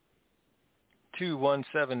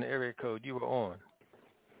 217 area code. You were on.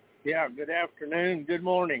 Yeah, good afternoon. Good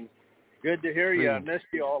morning. Good to hear you. I missed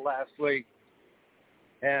you all last week.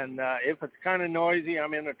 And if it's kind of noisy,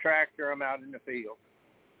 I'm in a tractor. I'm out in the field.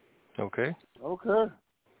 Okay. Okay.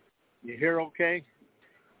 You hear okay?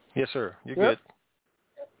 Yes, sir. You're Yep.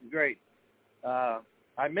 good. Great.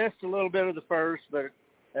 I missed a little bit of the first, but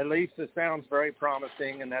at least it sounds very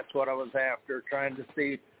promising, and that's what I was after, trying to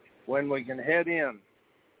see when we can head in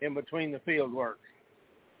between the field work.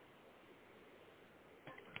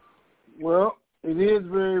 Well, it is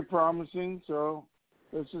very promising, so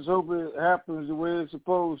let's just hope it happens the way it's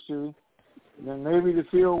supposed to. And then maybe the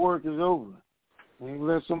field work is over. And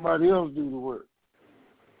let somebody else do the work.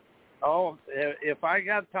 Oh, if I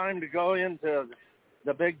got time to go into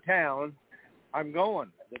the big town, I'm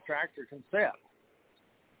going. The tractor can set.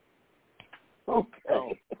 Okay.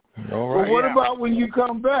 So, all right. But what about when you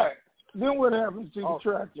come back? Then what happens to the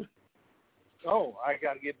tractor? Oh, I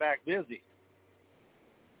got to get back busy.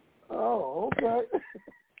 Oh, okay.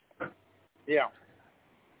 Yeah.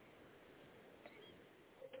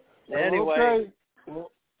 Well, Anyway, okay.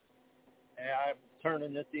 Well, I'm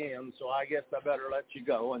turning at the end, so I guess I better let you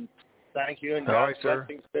go. And thank you, and All God's right, sir.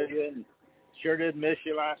 blessings to you. And sure did miss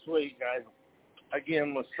you last week. I,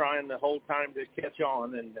 again, was trying the whole time to catch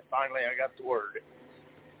on, and finally I got the word.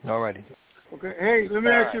 All righty. okay. Hey, let me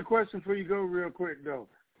All ask right. you a question before you go real quick, though.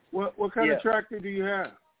 What kind of Yes. tractor do you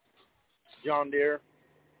have? John Deere.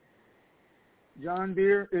 John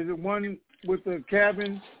Deere? Is it one with the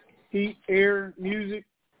cabin, heat, air, music?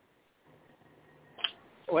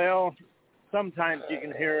 Well, sometimes you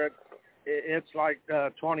can hear it. It's like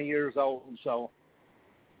 20 years old, so.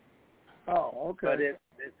 Oh, okay. But it's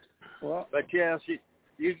well, but yes,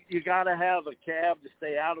 you got to have a cab to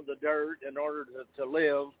stay out of the dirt in order to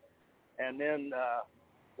live, and then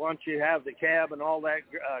once you have the cab and all that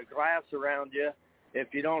glass around you, if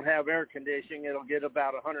you don't have air conditioning, it'll get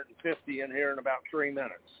about 150 in here in about 3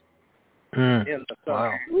 minutes in the sun.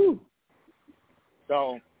 Wow. whew.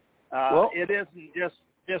 So Well- it isn't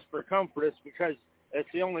just for comfort; it's because it's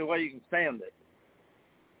the only way you can stand it.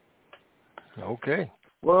 Okay.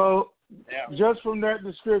 Well, Yeah. just from that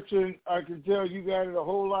description, I can tell you got it a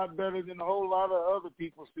whole lot better than a whole lot of other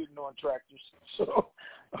people sitting on tractors. So,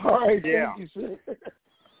 all right, Yeah. thank you, sir.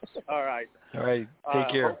 All right. All right. Take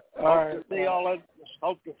care.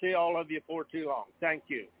 Hope to see all of you before too long. Thank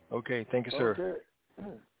you. Okay. Thank you, sir.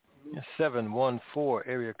 Okay. 714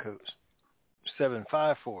 area codes.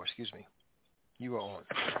 754, excuse me. You are on.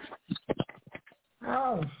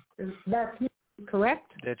 Oh, that's me,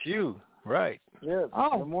 correct? That's you. Right. Yes.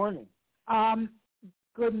 Oh. Good morning.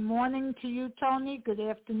 Good morning to you, Tony. Good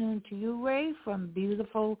afternoon to you, Ray, from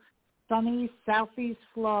beautiful, sunny Southeast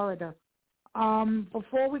Florida.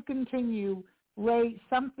 Before we continue, Ray,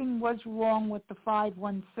 something was wrong with the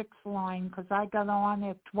 516 line because I got on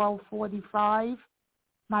at 12:45.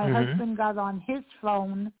 My husband got on his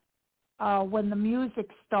phone when the music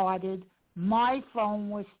started. My phone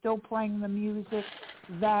was still playing the music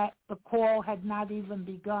that the call had not even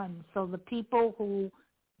begun. So the people who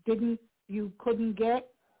you couldn't get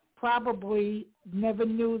probably never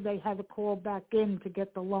knew they had to call back in to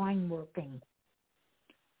get the line working.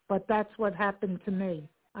 But that's what happened to me.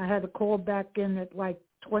 I had to call back in at like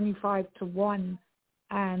 25 to 1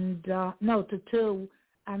 and to 2,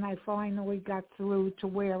 and I finally got through to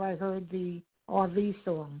where I heard the RV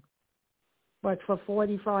song. But for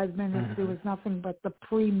 45 minutes, there was nothing but the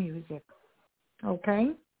pre-music.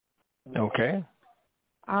 Okay? Okay.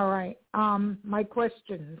 All right. My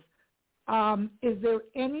questions. Is there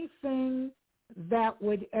anything that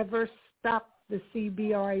would ever stop the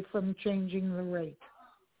CBI from changing the rate?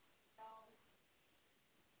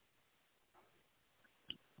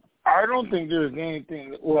 I don't think there's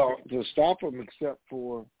anything, to stop them except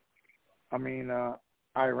for,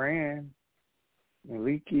 Iran,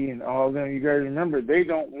 Maliki, and all of them. You got to remember, they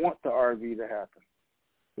don't want the RV to happen.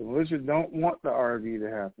 The militias don't want the RV to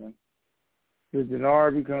happen. Because the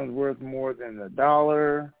RV becomes worth more than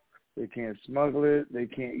 $1. They can't smuggle it. They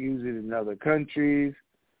can't use it in other countries.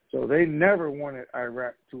 So they never wanted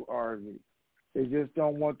Iraq to RV. They just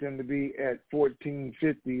don't want them to be at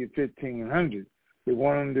 1450 or 1500. They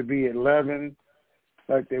want them to be at 11,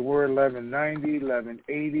 like they were 1190,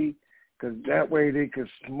 1180, because that way they could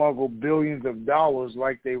smuggle billions of dollars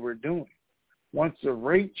like they were doing. Once the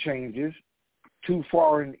rate changes too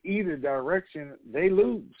far in either direction, they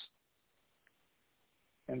lose.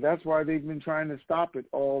 And that's why they've been trying to stop it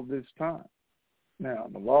all this time. Now,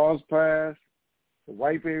 the law's passed, the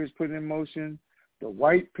white paper's put in motion, The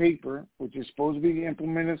white paper, which is supposed to be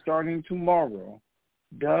implemented starting tomorrow,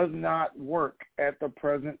 does not work at the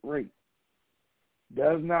present rate.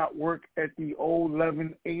 Does not work at the old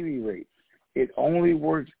 1180 rate. It only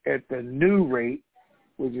works at the new rate,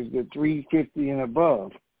 which is the 350 and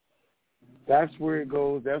above. That's where it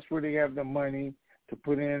goes. That's where they have the money to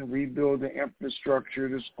put in, rebuild the infrastructure,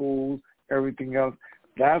 the schools, everything else.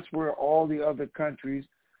 That's where all the other countries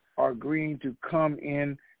are agreeing to come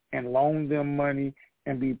in and loan them money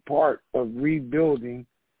and be part of rebuilding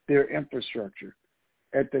their infrastructure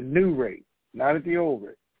at the new rate, not at the old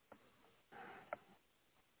rate.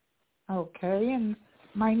 Okay, and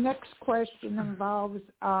my next question involves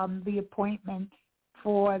the appointment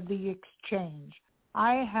for the exchange.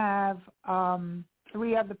 I have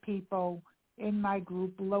 3 other people in my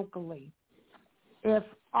group locally.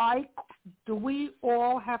 Do we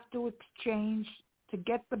all have to exchange to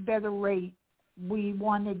get the better rate? We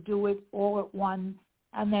want to do it all at once,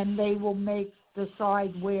 and then they will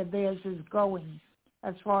decide where theirs is going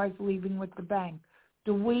as far as leaving with the bank.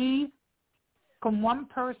 Can one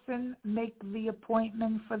person make the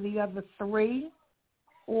appointment for the other 3,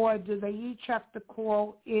 or do they each have to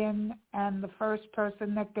call in and the first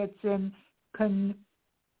person that gets in can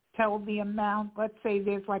tell the amount? Let's say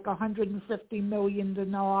there's like $150 million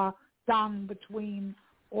done between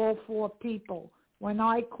all 4 people. When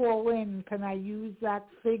I call in, can I use that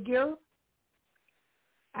figure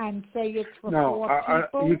and say it's for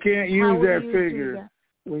 4 people? You can't use that figure.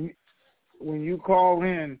 When you call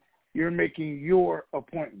in, you're making your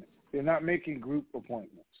appointment. You're not making group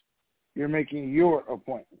appointments. You're making your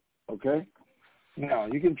appointment, okay? Now,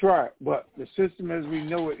 you can try it, but the system as we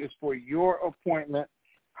know it is for your appointment.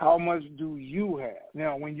 How much do you have?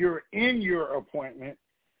 Now, when you're in your appointment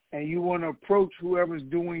and you want to approach whoever's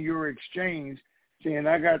doing your exchange, saying,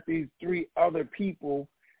 I got these 3 other people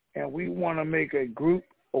and we want to make a group,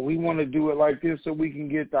 or we want to do it like this so we can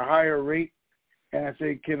get the higher rate, and I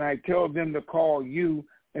say, can I tell them to call you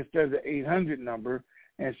instead of the 800 number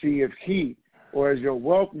and see if he, or as your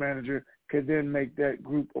wealth manager, could then make that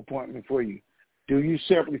group appointment for you. Do you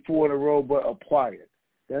separately 4 in a row, but apply it.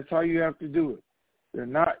 That's how you have to do it. They're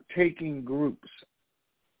not taking groups.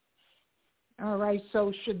 All right,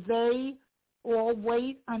 so should they all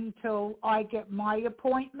wait until I get my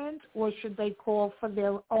appointment, or should they call for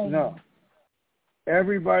their own? No.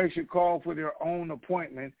 Everybody should call for their own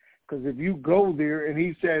appointment, because if you go there and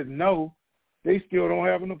he says no, they still don't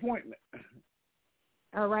have an appointment.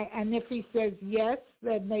 All right, and if he says yes,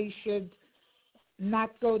 then they should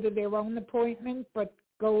not go to their own appointment, but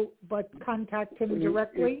contact him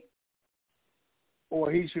directly?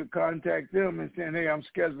 Or he should contact them and say, hey, I'm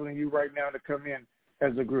scheduling you right now to come in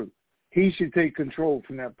as a group. He should take control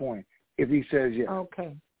from that point if he says yes.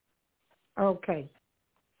 Okay.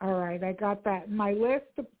 All right, I got that. My last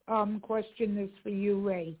question is for you,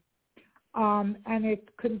 Ray, and it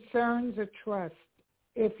concerns a trust.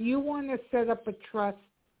 If you want to set up a trust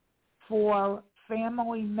for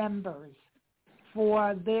family members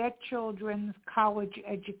for their children's college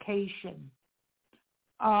education,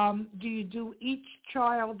 do you do each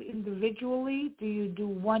child individually? Do you do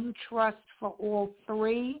one trust for all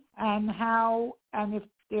 3? And if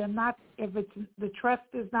the trust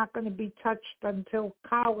is not going to be touched until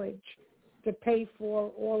college to pay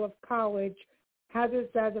for all of college, how does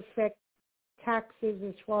that affect taxes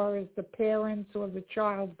as far as the parents or the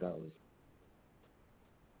child goes?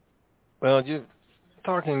 Well, you're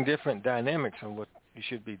talking different dynamics on what you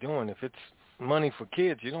should be doing. If it's money for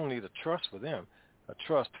kids, you don't need a trust for them. A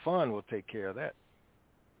trust fund will take care of that,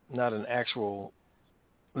 not an actual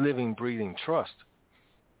living, breathing trust.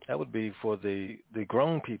 That would be for the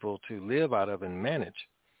grown people to live out of and manage.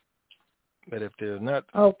 But if they're not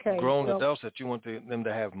grown adults that you want them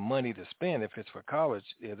to have money to spend, if it's for college,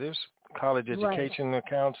 there's college education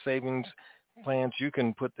accounts, savings plans. You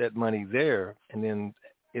can put that money there, and then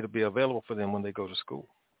it'll be available for them when they go to school.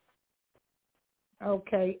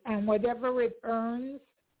 Okay, and whatever it earns,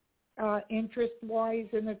 interest-wise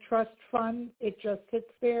in a trust fund, it just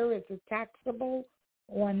sits there? Is it taxable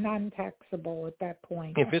or non-taxable at that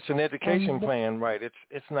point? If it's an education plan, right,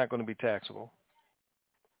 it's not going to be taxable.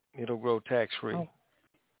 It'll grow tax-free. Oh.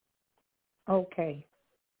 Okay.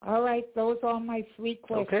 All right, those are my 3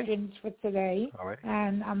 questions for today. All right.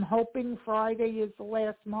 And I'm hoping Friday is the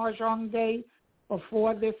last Mahjong day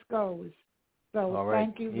before this goes. So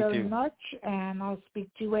thank you very much, and I'll speak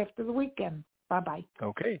to you after the weekend. Bye-bye.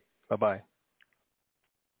 Okay. Bye-bye.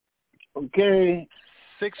 Okay.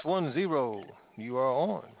 610, you are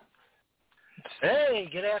on. Hey,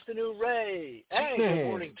 good afternoon, Ray. Hey, good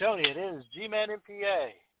morning, Tony. It is G-Man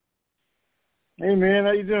MPA. Hey, man,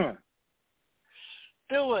 how you doing?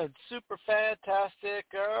 doing? Super fantastic,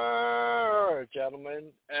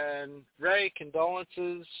 gentlemen. And Ray,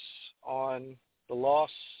 condolences on the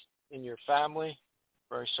loss in your family.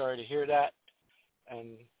 Very sorry to hear that.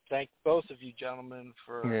 And thank both of you gentlemen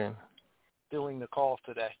for doing the call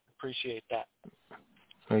today. Appreciate that.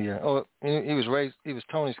 Oh, yeah. Oh, he was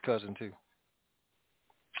Tony's cousin, too.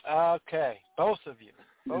 Okay. Both of you.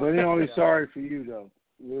 But he's only sorry for you, though.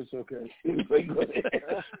 It's okay.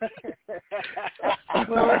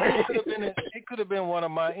 Well, it could have been one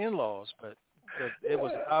of my in-laws, but it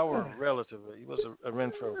was our relative. He was a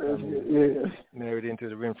Renfro family, married into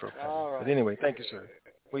the Renfro family. All right. But anyway, thank you, sir.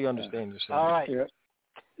 We understand your son. All right. Yeah.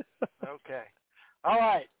 Okay. All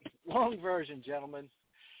right. Long version, gentlemen.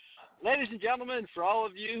 Ladies and gentlemen, for all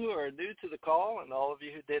of you who are new to the call and all of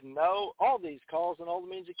you who didn't know, all these calls and all the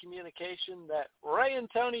means of communication that Ray and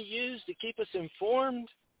Tony use to keep us informed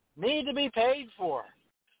need to be paid for.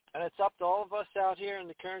 And it's up to all of us out here in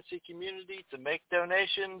the currency community to make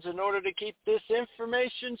donations in order to keep this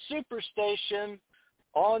information superstation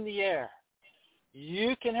on the air.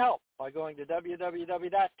 You can help by going to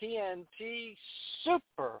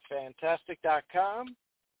www.TNTSuperfantastic.com,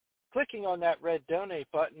 clicking on that red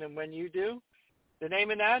donate button, and when you do, the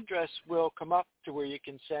name and address will come up to where you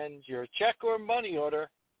can send your check or money order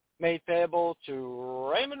made payable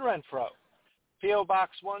to Raymond Renfro, P.O.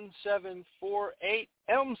 Box 1748,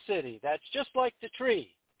 Elm City. That's just like the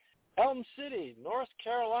tree. Elm City, North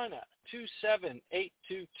Carolina,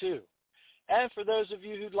 27822. And for those of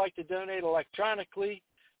you who'd like to donate electronically,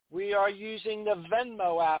 we are using the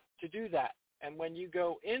Venmo app to do that. And when you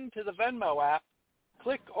go into the Venmo app,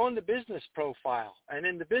 click on the business profile. And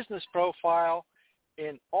in the business profile,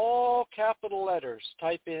 in all capital letters,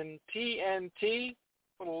 type in TNT,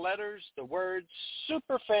 capital letters, the word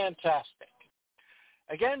Super Fantastic.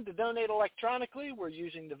 Again, to donate electronically, we're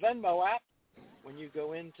using the Venmo app. When you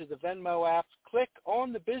go into the Venmo app, click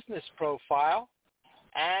on the business profile.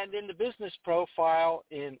 And in the business profile,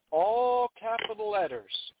 in all capital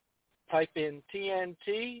letters, type in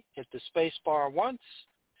TNT, hit the space bar once,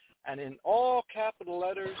 and in all capital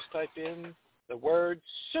letters, type in the word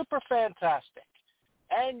Super Fantastic.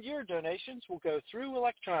 And your donations will go through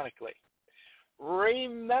electronically.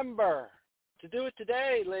 Remember to do it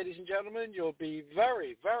today, ladies and gentlemen. You'll be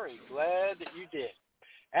very, very glad that you did.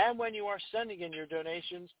 And when you are sending in your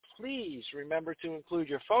donations, please remember to include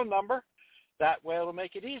your phone number. That way it'll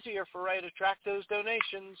make it easier for Ray to track those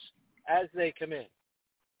donations as they come in.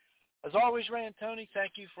 As always, Ray and Tony,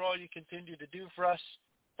 thank you for all you continue to do for us.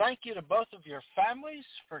 Thank you to both of your families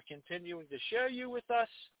for continuing to share you with us.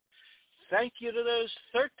 Thank you to those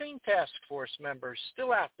 13 task force members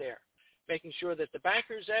still out there, making sure that the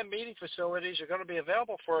bankers and meeting facilities are going to be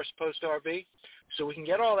available for us post-RB so we can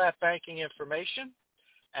get all that banking information.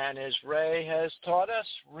 And as Ray has taught us,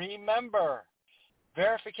 remember,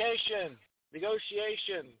 verification,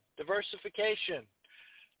 negotiation, diversification,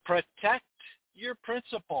 protect your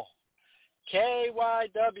principal,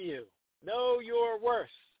 KYW, know your worth,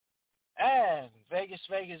 and Vegas,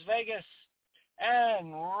 Vegas, Vegas,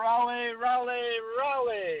 and Raleigh, Raleigh,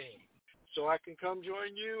 Raleigh, so I can come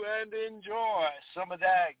join you and enjoy some of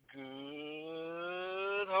that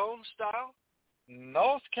good home-style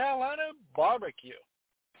North Carolina barbecue.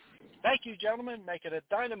 Thank you, gentlemen. Make it a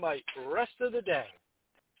dynamite rest of the day.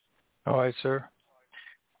 All right, sir.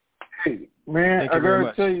 Hey, man, I got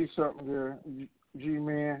to tell you something there,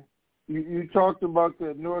 G-Man. You talked about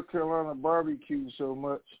the North Carolina barbecue so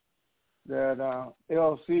much that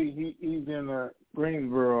LC, he's in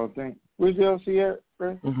Greensboro, I think. Where's LC at,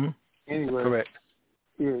 right? Mm-hmm. Anyway. Correct.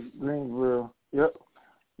 Yeah, Greensboro. Yep.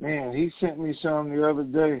 Man, he sent me some the other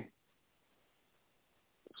day.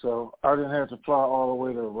 So I didn't have to fly all the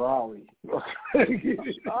way to Raleigh.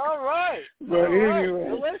 All right. But all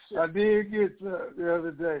anyway, right. I did get the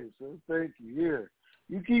other day, so thank you. Here,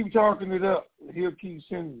 you keep talking it up. He'll keep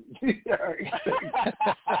sending you.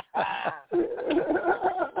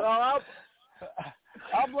 Well,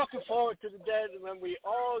 I'm looking forward to the day when we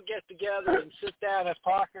all get together and sit down at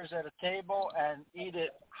Parker's at a table and eat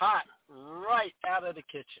it hot right out of the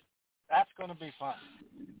kitchen. That's going to be fun.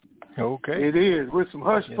 Okay. It is, with some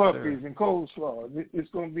hush puppies sir. and coleslaw. It's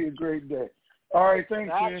going to be a great day. All right, thanks,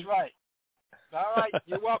 man. That's right. All right,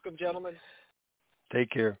 you're welcome, gentlemen. Take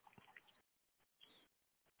care.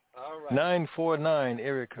 All right. 949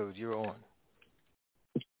 area code, you're on.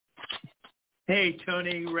 Hey,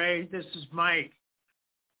 Tony, Ray, this is Mike.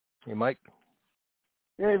 Hey, Mike.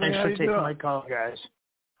 Hey, man, Thanks how for you taking doing? my call, guys.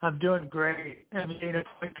 I'm doing great. I'm in Dana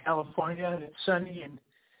Point, California, and it's sunny and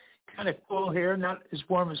kind of cool here, not as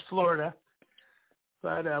warm as Florida,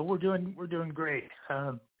 but we're doing great.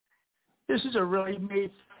 this is a really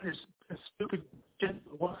made this stupid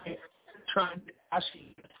one I'm trying to ask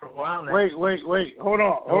you for a while now. Wait. Hold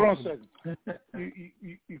on a second.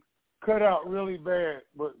 You cut out really bad,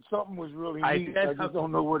 but something was really neat. I just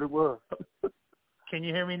don't know what it was. Can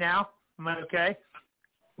you hear me now? Am I okay?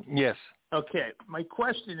 Yes. Okay. My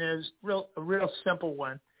question is a real simple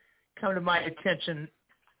one. Come to my attention,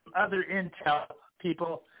 other intel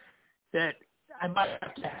people, that I might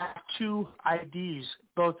have to have two IDs,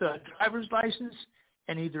 both a driver's license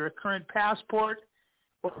and either a current passport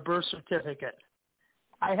or a birth certificate.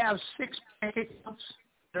 I have 6 bank accounts.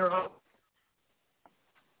 They're all.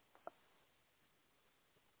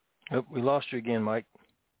 Oh, we lost you again, Mike.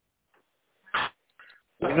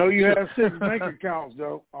 I know you have 6 bank accounts,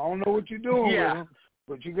 though. I don't know what you're doing with them,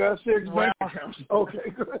 but you got 6 bank accounts. Okay,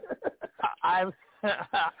 good. I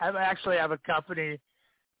actually have a company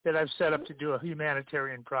that I've set up to do a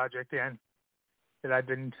humanitarian project in, that I've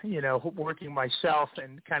been, working myself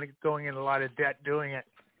and kind of going in a lot of debt doing it.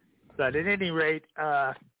 But at any rate,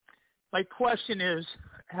 my question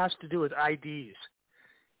has to do with IDs.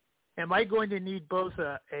 Am I going to need both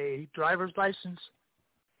a driver's license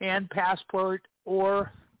and passport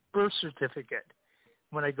or birth certificate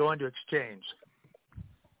when I go into exchange?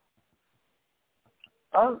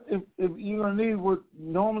 If you're going to need what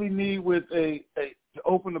normally need with to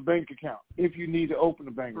open a bank account, if you need to open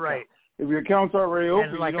a bank account. If your account's already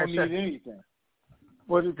open, you don't need anything.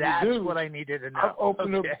 But if that's you do, what I needed to know. I've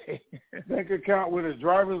opened a bank account with a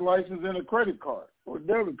driver's license and a credit card or a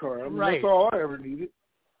debit card. I mean, that's all I ever needed.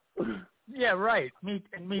 Yeah, right. Me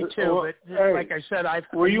too. But like I said,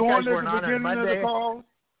 were you on at the beginning of the call?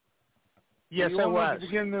 Yes, I was. At the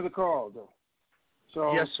beginning of the call, though.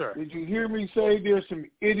 So, yes, sir. Did you hear me say there's some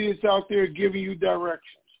idiots out there giving you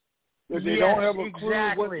directions? That they don't have a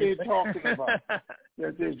clue what they're talking about.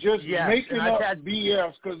 That they're just making up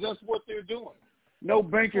BS because that's what they're doing. No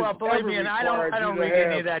bank is ever required I don't you read to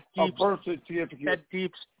have any of that a birth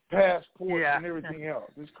certificate, passport, and everything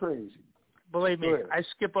else. It's crazy. Believe me, I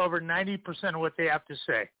skip over 90% of what they have to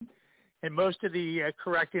say. And most of the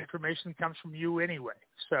correct information comes from you anyway.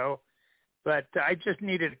 So, but I just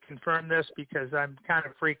needed to confirm this because I'm kind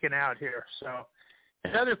of freaking out here. So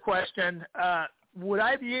another question, would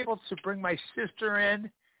I be able to bring my sister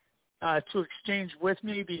in to exchange with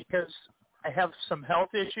me because I have some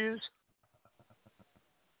health issues?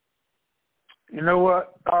 You know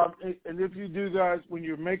what? And if you do, guys, when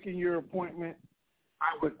you're making your appointment,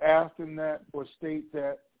 I would ask them that or state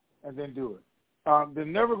that and then do it. They're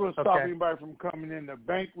never going to stop anybody from coming in the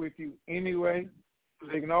bank with you anyway.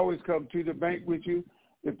 They can always come to the bank with you.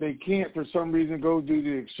 If they can't, for some reason, go do the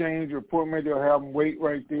exchange or appointment, they'll have them wait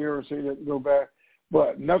right there or say they can go back.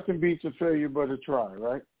 But nothing beats a failure but a try,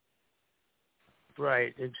 right?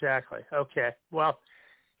 Right, exactly. Okay. Well,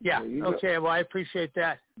 yeah. Okay. Well, I appreciate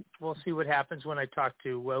that. We'll see what happens when I talk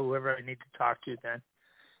to whoever I need to talk to then.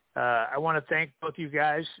 I want to thank both you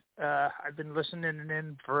guys. I've been listening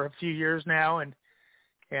in for a few years now,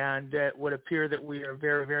 and it would appear that we are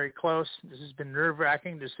very, very close. This has been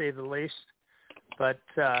nerve-wracking, to say the least, but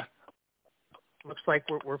looks like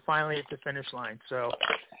we're finally at the finish line. So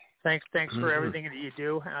thanks for everything that you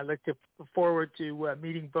do. I look forward to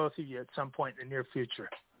meeting both of you at some point in the near future.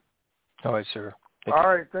 All right, sir. All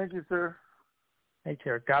right. Thank you, sir. Take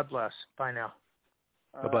care. God bless. Bye now.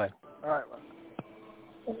 Bye-bye. All right.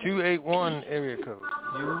 281 area code.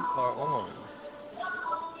 You are on.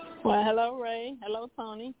 Well, hello, Ray. Hello,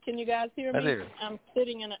 Tony. Can you guys hear me? Hi there. I'm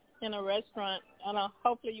sitting in a restaurant, and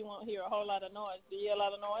hopefully you won't hear a whole lot of noise. Do you hear a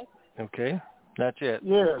lot of noise? Okay. Not yet.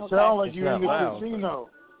 Yeah, okay. Sound like you're in the loud. casino.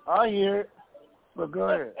 I hear it, but go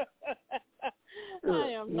ahead. I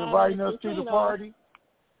am not inviting us to the party?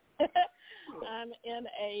 I'm in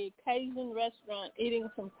a Cajun restaurant eating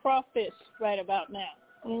some crawfish right about now.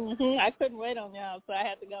 I couldn't wait on y'all, so I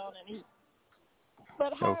had to go on and eat.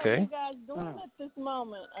 But how are you guys doing at this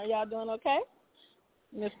moment? Are y'all doing okay?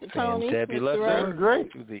 Mr. Tony, Mr. Ray?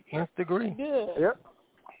 Great. To the nth degree. Good. Yep.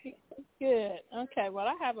 Good. Okay, well,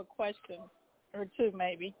 I have a question or two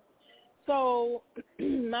maybe. So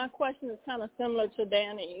my question is kind of similar to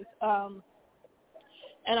Danny's. And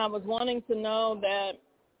I was wanting to know that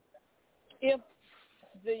if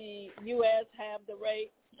the U.S. have the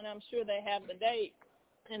rate, and I'm sure they have the date,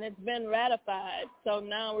 and it's been ratified, so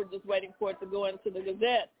now we're just waiting for it to go into the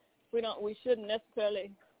Gazette. We shouldn't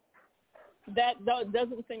necessarily, that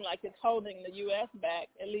doesn't seem like it's holding the U.S. back,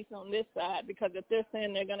 at least on this side, because if they're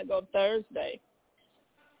saying they're going to go Thursday,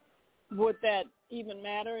 would that even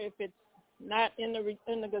matter if it's not in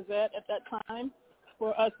the Gazette at that time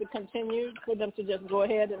for us to continue, for them to just go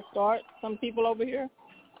ahead and start, some people over here?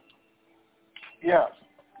 Yes.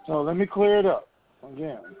 So let me clear it up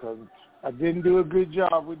again, because I didn't do a good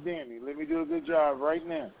job with Danny. Let me do a good job right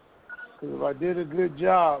now. Because if I did a good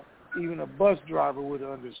job, even a bus driver would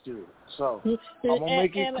have understood. So I'm going to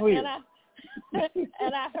make it clear.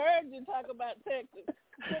 And I heard you talk about Texas.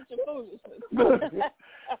 Quit your foolishness.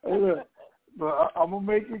 But I'm going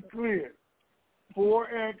to make it clear.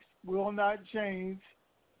 Forex will not change.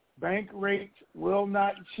 Bank rates will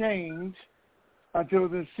not change until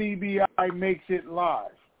the CBI makes it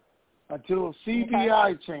live. Until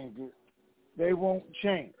CBI changes, they won't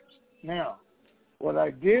change. Now, what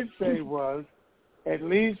I did say was at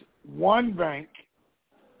least one bank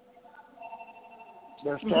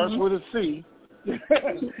that starts with a C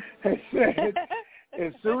has said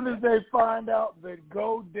as soon as they find out the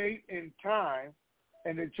go date and time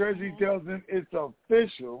and the Treasury tells them it's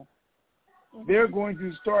official, they're going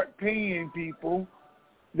to start paying people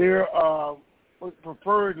their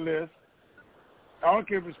preferred list. I don't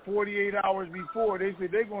care if it's 48 hours before. They say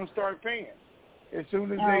they're going to start paying. As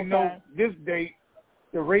soon as they know this date,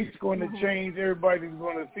 the rate's going to change. Everybody's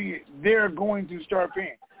going to see it. They're going to start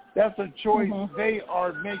paying. That's a choice they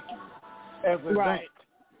are making as a bank.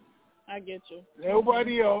 I get you.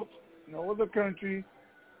 Nobody else, no other country,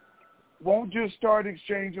 won't just start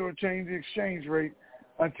exchange or change the exchange rate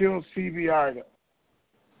until CBI does.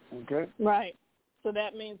 Okay? Right. So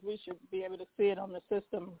that means we should be able to see it on the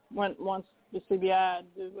system once the CBI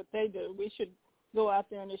do what they do. We should go out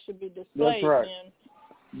there and it should be displayed. That's right.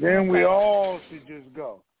 Then we all should just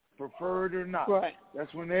go, preferred or not. Right.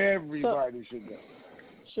 That's when everybody should go.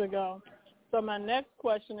 Should go. So my next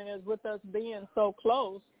question is, with us being so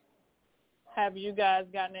close, have you guys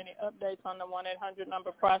gotten any updates on the 1-800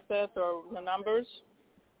 number process or the numbers?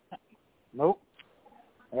 Nope.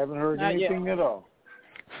 I haven't heard anything at all.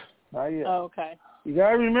 Not yet. Oh, okay. You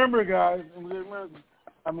got to remember, guys,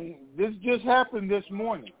 I mean, this just happened this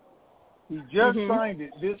morning. He just signed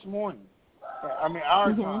it this morning. I mean,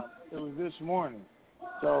 our time, it was this morning.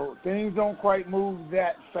 So things don't quite move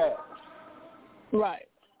that fast. Right.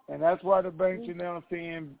 And that's why the banks are now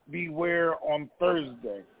saying beware on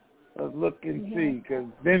Thursday. Let's look and see, because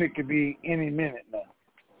then it could be any minute now.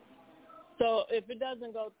 So if it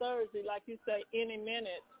doesn't go Thursday, like you say, any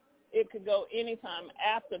minute, it could go anytime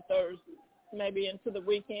after Thursday, maybe into the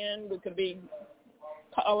weekend. We could be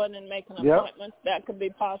calling and making appointments. That could be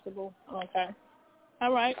possible. Okay.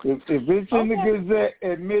 All right. If it's in the Gazette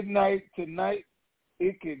at midnight tonight,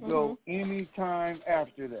 it could go any time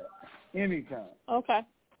after that. Anytime. Okay.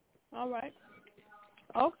 All right.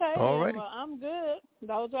 Okay. All right. Well, I'm good.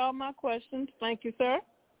 Those are all my questions. Thank you, sir.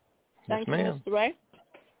 Thank you, ma'am. Mr. Ray.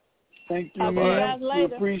 Thank you, ma'am. We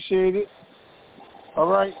appreciate it. All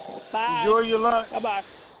right. Bye. Enjoy your lunch. Bye-bye.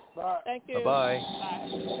 Bye. Thank you. Bye-bye. Bye.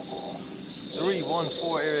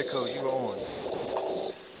 314 area code, you are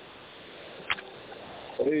on.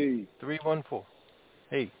 Hey. 314.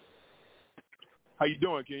 Hey. How you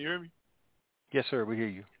doing? Can you hear me? Yes, sir. We hear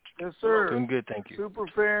you. Yes, sir. Doing good, thank you. Super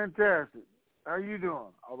fantastic. How you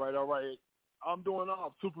doing? All right. I'm doing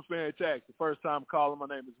super fantastic. The first time calling. My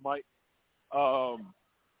name is Mike. I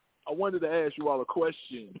wanted to ask you all a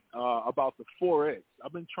question about the Forex.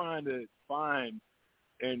 I've been trying to find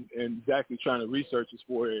and exactly trying to research as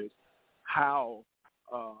far as how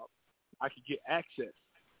I could get access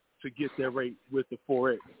to get that rate with the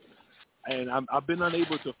Forex. And I've been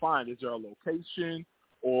unable to find. Is there a location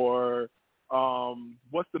or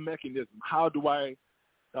what's the mechanism? How do I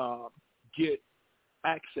get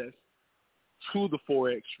access to the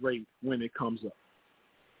Forex rate when it comes up?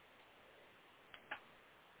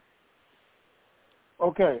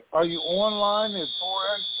 Okay. Are you online at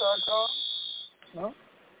forex.com? No?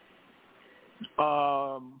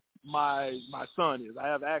 My son is. I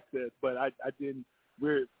have access, but I didn't.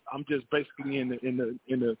 I'm just basically in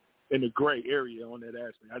the gray area on that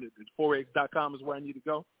aspect. Forex.com is where I need to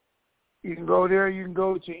go. You can go there. You can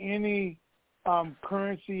go to any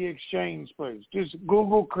currency exchange place. Just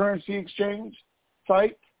Google currency exchange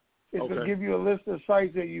site. It's going to give you a list of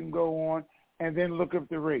sites that you can go on and then look up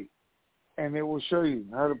the rate. And it will show you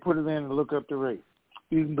how to put it in and look up the rate.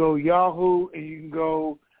 You can go Yahoo and you can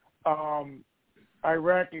go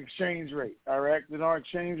Iraq exchange rate. Iraq dinar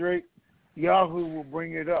exchange rate. Yahoo will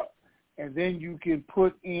bring it up. And then you can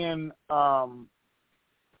put in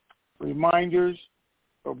reminders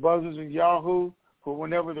or buzzers in Yahoo for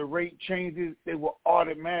whenever the rate changes, they will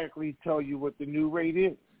automatically tell you what the new rate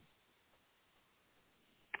is.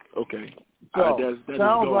 Okay. So that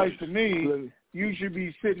sounds like to me you should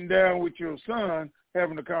be sitting down with your son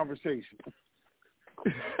having a conversation.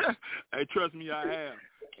 Hey, trust me, I have.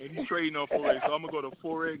 And he's trading on Forex. So I'm going to go to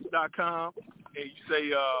forex.com and you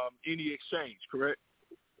say any exchange, correct?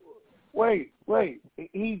 Wait.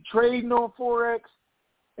 He trading on Forex,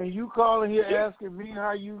 and you calling here asking me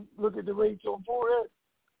how you look at the rates on Forex?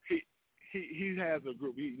 He has a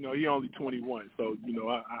group. He only 21, so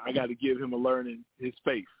I got to give him his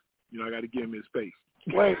space. I got to give him his space.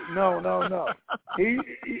 Wait, no.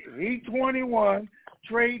 He 21,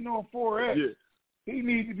 trading on Forex. Yeah. He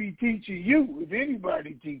needs to be teaching you, if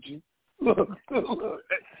anybody teaching. Look.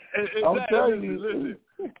 I'm telling you. Listen.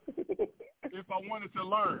 If I wanted to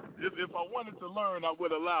learn, I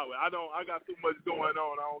would allow it. I got too much going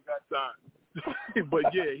on. I don't got time.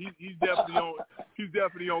 But yeah, he's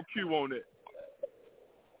definitely on cue on it.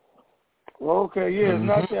 Well, okay, yeah, it's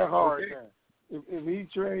not that hard. Okay. If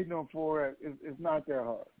he's trading on Forex, it's not that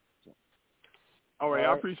hard. So. All right,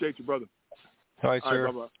 I appreciate you, brother. All right, sir.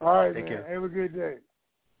 All right, Take man. care. Have a good day.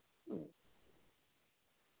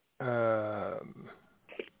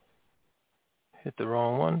 Hit the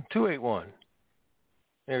wrong one. 281.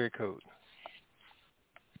 Area code.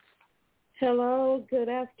 Hello, good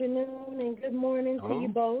afternoon, and good morning to you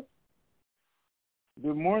both.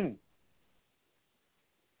 Good morning.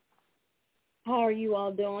 How are you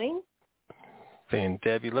all doing?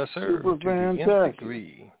 Fantabulous, sir. Super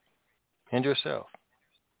fantastic. And yourself?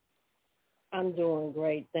 I'm doing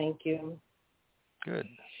great, thank you. Good.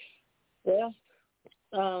 Well,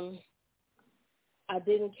 I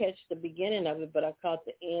didn't catch the beginning of it, but I caught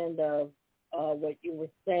the end of what you were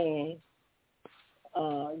saying,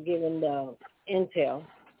 given the intel.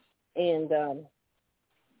 And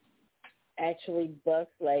actually, Bus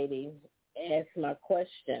Lady asked my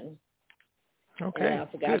question. Okay. And I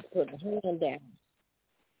forgot to put my hand down.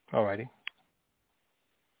 All righty.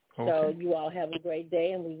 Okay. So you all have a great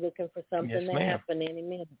day, and we're looking for something to happen any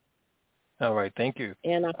minute. All right. Thank you.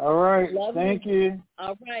 And all right. Love Thank you.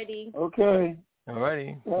 All righty. Okay. All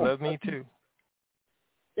righty. Love me too.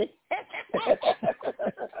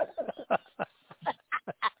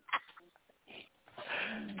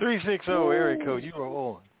 360 area code. You are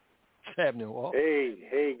on. What's happening, Walt?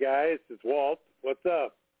 Hey guys, it's Walt. What's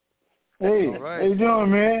up? Hey, right. How you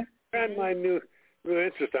doing, man? And my new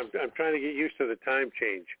interest. I'm trying to get used to the time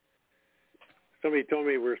change. Somebody told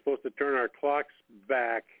me we were supposed to turn our clocks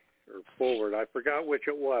back or forward. I forgot which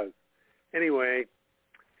it was. Anyway,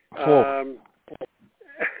 yeah,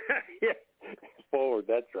 forward.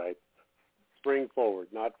 That's right. Spring forward,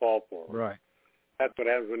 not fall forward. Right. That's what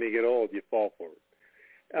happens when you get old. You fall forward.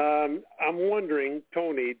 I'm wondering,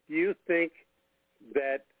 Tony, do you think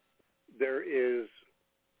that there is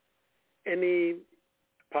any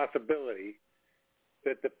possibility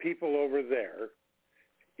that the people over there,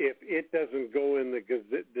 if it doesn't go in the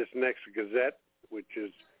Gazette, this next Gazette, which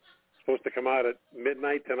is supposed to come out at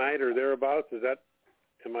midnight tonight or thereabouts,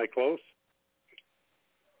 am I close?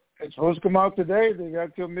 It's supposed to come out today. They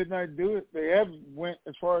got till midnight to do it. They have went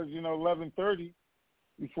as far as 11:30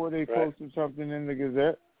 before they posted something in the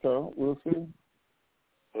Gazette. So we'll see.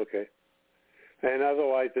 Okay. And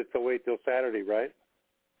otherwise, it's a wait till Saturday, right?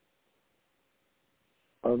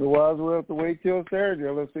 Otherwise, we'll have to wait till Saturday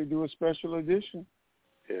unless they do a special edition.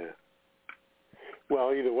 Yeah.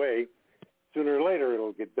 Well, either way, sooner or later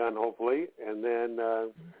it'll get done, hopefully, and then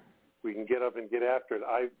we can get up and get after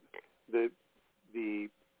it. The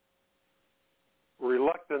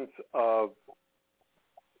reluctance of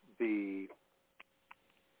the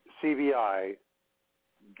CBI,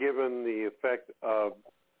 given the effect of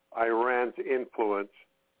Iran's influence,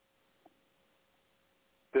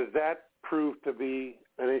 does that prove to be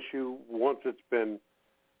an issue once it's been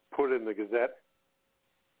put in the Gazette?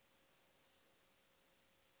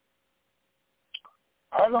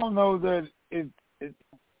 I don't know that it's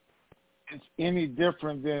any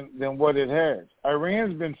different than what it has.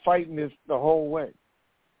 Iran's been fighting this the whole way.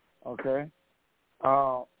 Okay?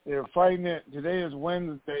 They're fighting it. Today is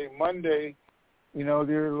Wednesday. Monday,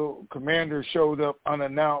 their little commander showed up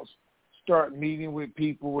unannounced, start meeting with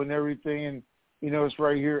people and everything, and, it's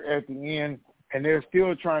right here at the end, and they're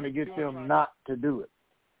still trying to get them not to do it.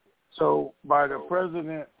 So by the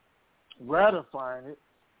president ratifying it,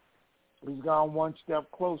 he's gone one step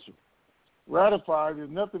closer. Ratified, there's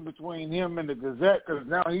nothing between him and the Gazette because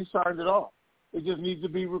now he signed it off. It just needs to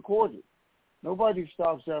be recorded. Nobody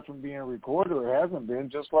stops that from being recorded or hasn't been,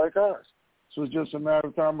 just like us. So it's just a matter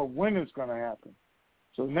of time of when it's going to happen.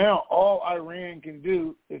 So now all Iran can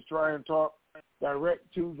do is try and talk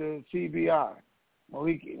direct to the CBI.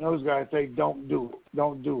 Malik and those guys say, don't do it.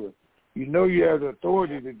 Don't do it. You have the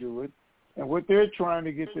authority to do it. And what they're trying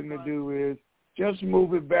to get them to do is just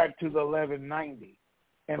move it back to the 1190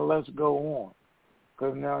 and let's go on,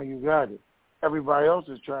 because now you got it. Everybody else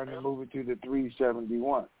is trying to move it to the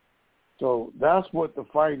 371. So that's what the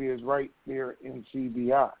fight is right there in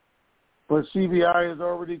CBI. But CBI has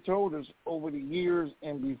already told us over the years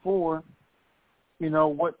and before,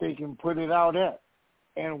 what they can put it out at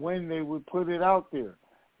and when they would put it out there.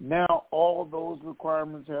 Now all those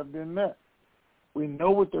requirements have been met. We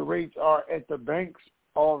know what the rates are at the banks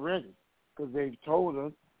already because they've told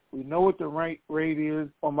us. We know what the rate is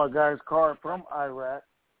on my guy's card from Iraq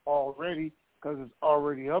already because it's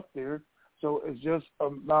already up there. So it's just a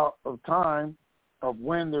matter of time of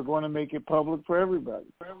when they're going to make it public for everybody.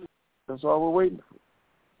 That's all we're waiting for.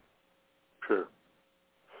 Sure.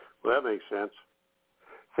 Well, that makes sense.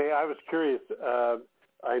 Say, I was curious.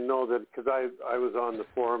 I know that because I was on the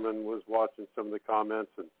forum and was watching some of the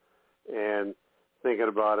comments and thinking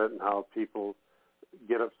about it and how people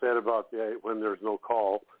get upset about when there's no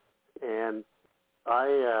call. And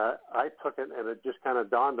I took it, and it just kind of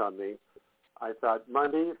dawned on me. I thought,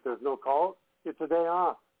 Monday, if there's no call, it's a day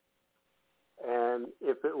off. And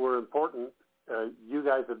if it were important, you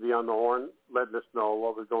guys would be on the horn letting us know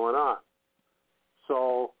what was going on.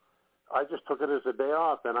 So I just took it as a day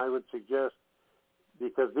off, and I would suggest,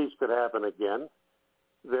 because these could happen again,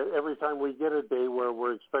 that every time we get a day where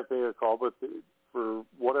we're expecting a call, but for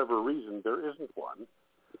whatever reason there isn't one,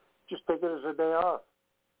 just take it as a day off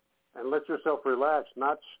and let yourself relax,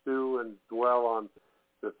 not stew and dwell on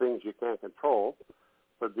the things you can't control,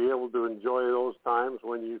 but be able to enjoy those times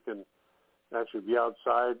when you can actually be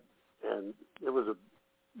outside. And it was a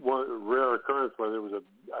rare occurrence where there was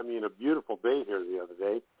a beautiful day here the other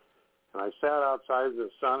day, and I sat outside in the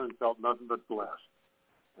sun and felt nothing but blessed.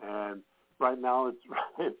 And right now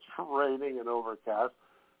it's raining and overcast,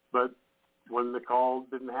 but when the call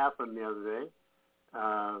didn't happen the other day,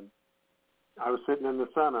 I was sitting in the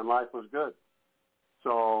sun and life was good.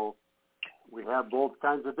 So we have both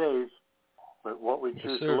kinds of days, but what we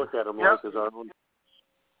choose to look at them like is our own.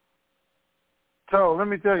 So let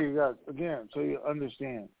me tell you guys again, so you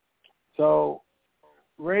understand. So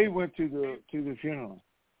Ray went to the funeral.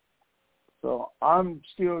 So I'm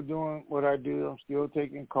still doing what I do. I'm still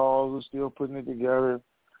taking calls. I'm still putting it together.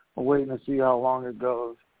 I'm waiting to see how long it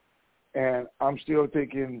goes. And I'm still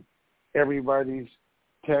taking everybody's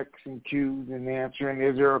texts and cues and answering,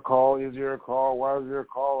 is there a call? Is there a call? Why is there a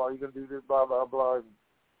call? Are you going to do this? Blah, blah, blah. And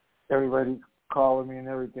everybody calling me and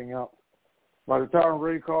everything else. By the time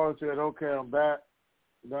Ray called and said, okay, I'm back,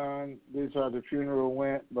 done, this is how the funeral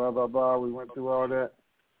went, blah, blah, blah. We went through all that.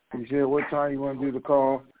 He said, what time you want to do the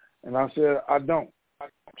call? And I said, I don't.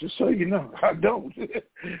 Just so you know, I don't.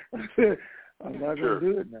 I said, I'm not going to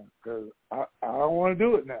do it now because I don't want to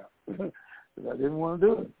do it now because I didn't want to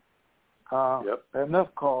do it. Had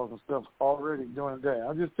enough calls and stuff already during the day.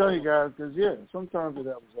 I'll just tell you guys because, sometimes it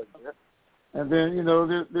happens like that. And then,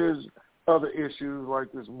 there's other issues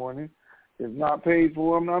like this morning. It's not paid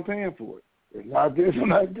for, I'm not paying for it. It's not this, I'm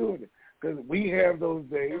not doing it. Because we have those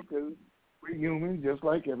days because we're human just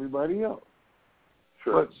like everybody else.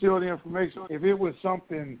 Sure. But still the information, if it was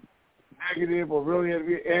something negative or really,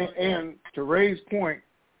 and to Ray's point,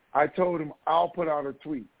 I told him I'll put out a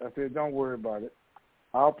tweet. I said, don't worry about it.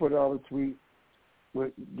 I'll put out a tweet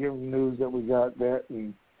with giving news that we got that.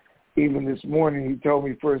 And even this morning he told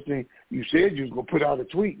me first thing, you said you was going to put out a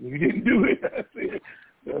tweet and you didn't do it. I said,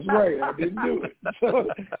 that's right, I didn't do it. So,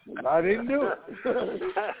 I didn't do it.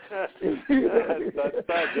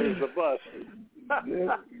 That's there's the bus.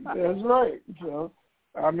 That's right. So,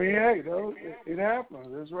 hey, it happens.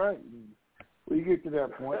 That's right. We get to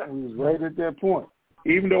that point, and we was right at that point.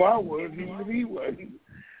 Even though I wasn't, even if he wasn't.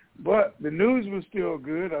 But the news was still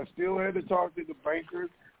good. I still had to talk to the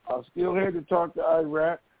bankers. I still had to talk to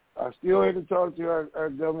Iraq. I still had to talk to our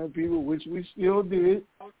government people, which we still did.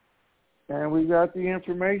 And we got the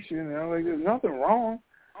information. And there's nothing wrong.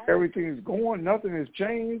 Everything is going. Nothing has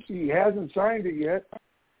changed. He hasn't signed it yet.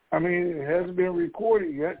 It hasn't been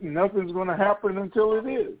recorded yet. Nothing's going to happen until it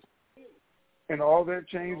is. And all that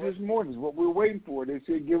changed this morning is what we're waiting for. They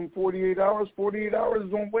said give him 48 hours. 48 hours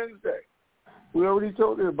is on Wednesday. We already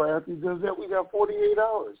told everybody after he does that, we got 48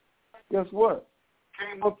 hours. Guess what?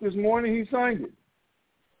 Came up this morning, he signed it.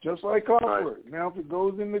 Just like clockwork. Right. Now if it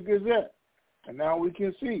goes in the Gazette, and now we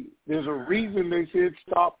can see. There's a reason they said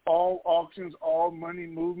stop all auctions, all money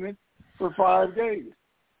movement for 5 days.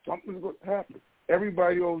 Something's going to happen.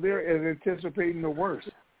 Everybody over there is anticipating the worst.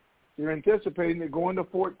 They're anticipating it going to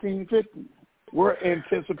 1450. We're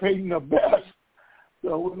anticipating the best.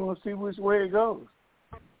 So we're going to see which way it goes.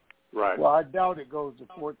 Right. Well, I doubt it goes to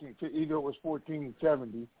 1450. Either it was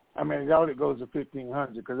 1470. I doubt it goes to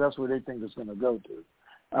 1500 because that's where they think it's going to go to.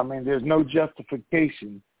 There's no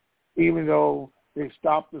justification. Even though they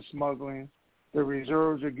stopped the smuggling, the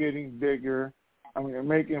reserves are getting bigger. They're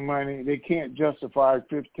making money. They can't justify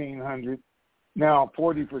 1,500 now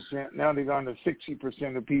 40%. Now they're going to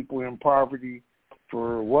 60% of people in poverty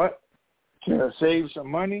for what? To save some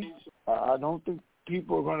money? I don't think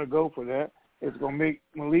people are going to go for that. It's going to make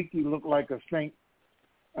Maliki look like a saint.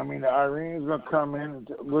 I mean, the Iranians are going to come in and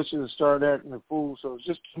Bush will start acting a fool, so it's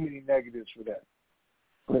just too many negatives for that.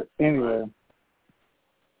 But anyway,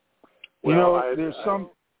 there's some,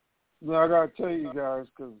 I got to tell you guys,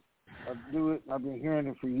 because I do it, I've been hearing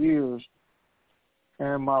it for years,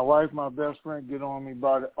 and my wife, my best friend, get on me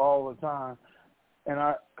about it all the time. And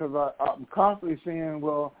I'm constantly saying,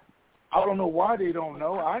 well, I don't know why they don't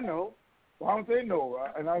know. I know. Why don't they know?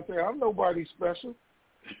 And I say, I'm nobody special.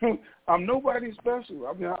 I'm nobody special.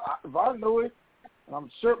 I mean, if I know it, and I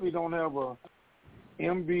certainly don't have a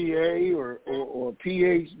MBA or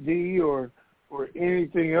PhD or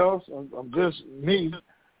anything else. I'm just me.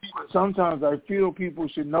 Sometimes I feel people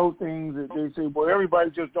should know things that they say, well, everybody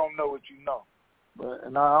just don't know what you know.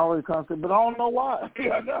 And I always kind of say, but I don't know why.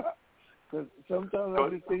 Because sometimes I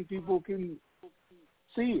just think people can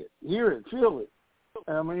see it, hear it, feel it.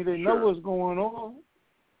 I mean, they know what's going on.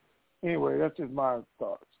 Anyway, that's just my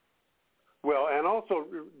thoughts. Well, and also,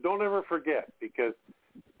 don't ever forget, because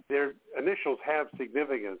their initials have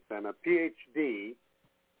significance, and a PhD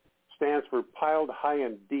stands for piled high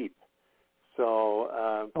and deep. So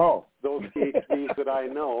those PhDs that I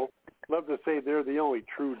know love to say they're the only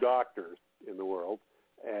true doctors in the world.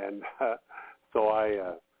 And so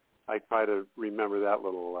I try to remember that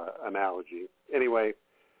little analogy. Anyway,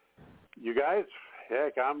 you guys,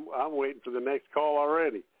 heck, I'm waiting for the next call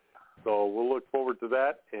already. So we'll look forward to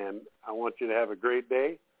that, and I want you to have a great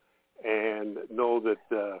day and know that,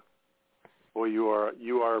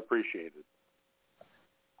 you are appreciated.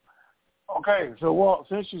 Okay, so Walt,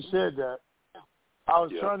 since you said that, I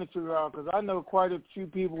was trying to figure out, because I know quite a few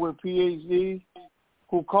people with PhDs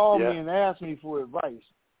who call me and ask me for advice,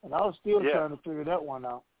 and I was still trying to figure that one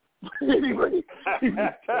out. Anyway.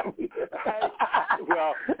 Well,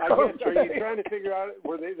 I guess, are you trying to figure out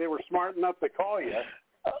were they were smart enough to call you,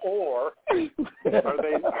 or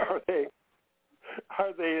are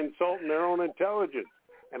they insulting their own intelligence?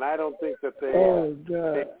 And I don't think that they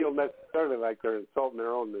feel necessarily like they're insulting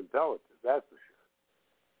their own intelligence. That's for sure.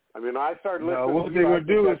 I mean, I started listening. No, what they're going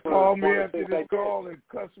to do is call me after this call and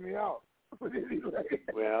cuss me out. But anyway.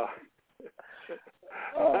 Well.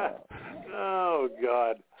 Oh,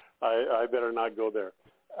 God. I better not go there.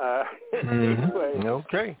 Anyway,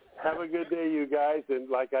 okay. Have a good day, you guys. And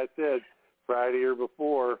like I said, Friday or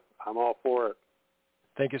before, I'm all for it.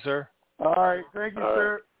 Thank you, sir. All right. Thank you,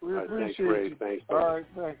 sir. We appreciate you. Thanks. All right.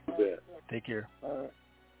 Thanks. Take care. All right.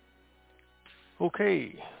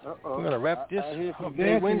 Okay. We're going to wrap this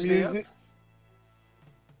day Wednesday up.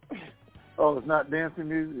 Oh, it's not dancing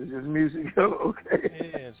music. It's just music.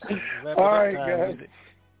 Okay. Yes. All right, guys.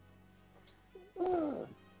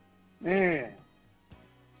 Man.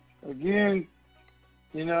 Again,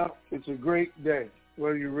 it's a great day,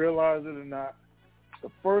 whether you realize it or not. The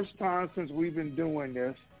first time since we've been doing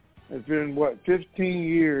this, it's been, 15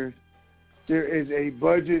 years, there is a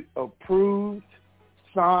budget approved,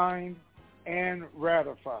 signed, and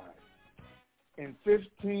ratified. In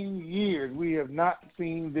 15 years, we have not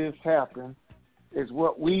seen this happen. It's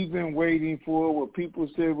what we've been waiting for, what people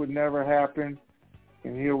said would never happen,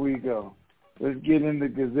 and here we go. Let's get in the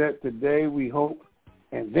Gazette today, we hope,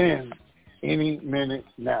 and then any minute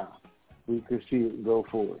now we could see it go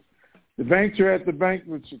forward. The banks are at the bank,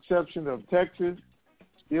 with the exception of Texas.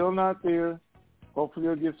 Still not there. Hopefully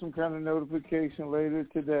you'll get some kind of notification later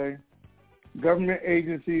today. Government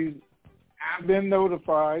agencies have been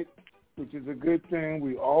notified, which is a good thing.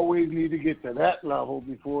 We always need to get to that level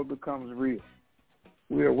before it becomes real.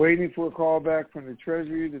 We are waiting for a call back from the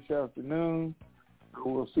Treasury this afternoon.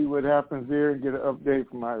 We'll see what happens there and get an update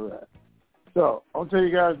from Iraq. So I'll tell you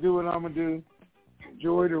guys, do what I'm going to do.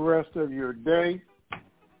 Enjoy the rest of your day.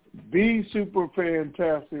 Be super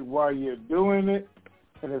fantastic while you're doing it.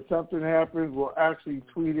 And if something happens, we'll actually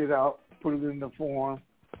tweet it out, put it in the forum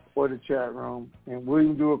or the chat room, and we'll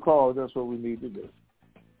even do a call. That's what we need to do.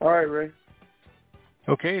 All right, Ray.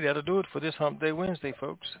 Okay, that'll do it for this Hump Day Wednesday,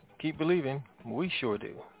 folks. Keep believing. We sure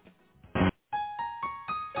do.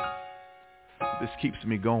 This keeps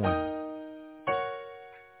me going.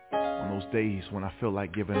 On those days when I feel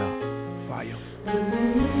like giving up. Fire.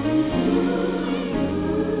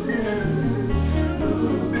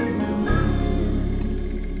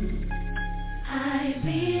 I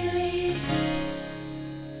believe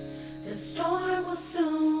the storm will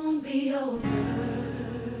soon be over.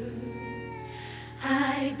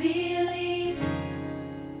 I believe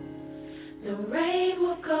the rain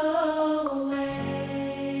will go away.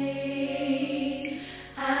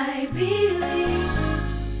 I believe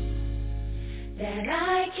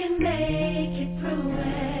make it through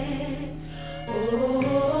it.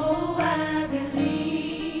 Oh, I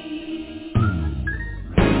believe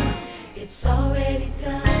it's already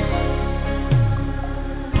done.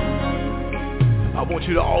 I want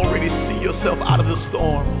you to already see yourself out of the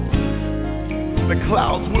storm. The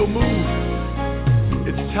clouds will move.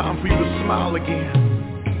 It's time for you to smile again.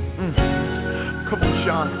 Come on,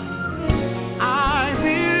 Sean. I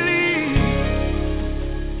believe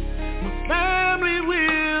my family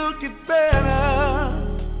will get better.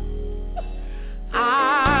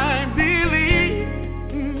 I believe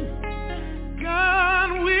God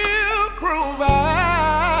will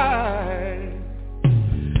provide.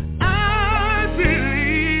 I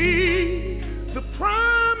believe the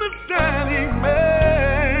promise that He made.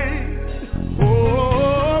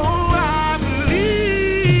 Oh, I believe.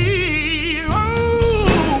 Oh,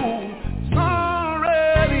 it's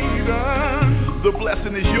already done. The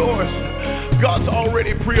blessing is yours. God's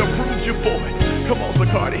already pre-approved you for it. Come on,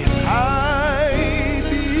 Zacardi. I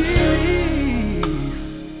believe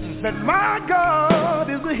that my God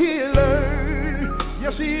is a healer.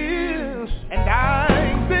 Yes, He is. And I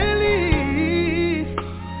believe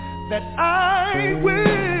that I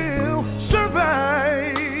will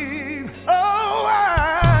survive. Oh,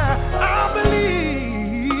 I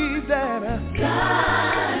believe that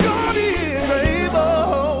God is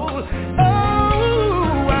able.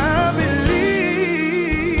 Oh, I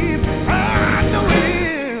believe. I know He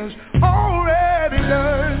is already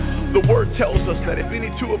done. The Word tells us that if any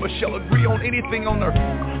two of us shall agree on anything on earth,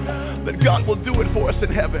 that God will do it for us in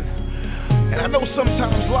heaven. And I know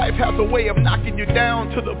sometimes life has a way of knocking you down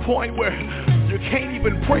to the point where you can't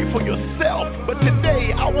even pray for yourself. But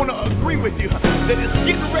today I want to agree with you that it's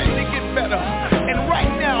getting ready to get better. And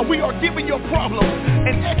right now we are giving your problem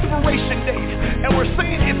an expiration date. And we're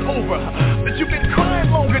saying it's over. That you've been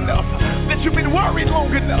crying long enough. That you've been worried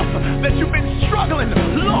long enough. That you've been struggling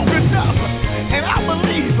long enough. And I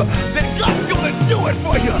believe that God's going to do it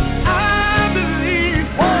for you. I believe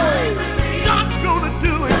God's going to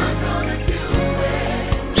do it.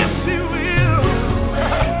 Just believe.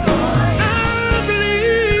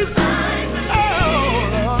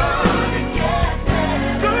 Oh,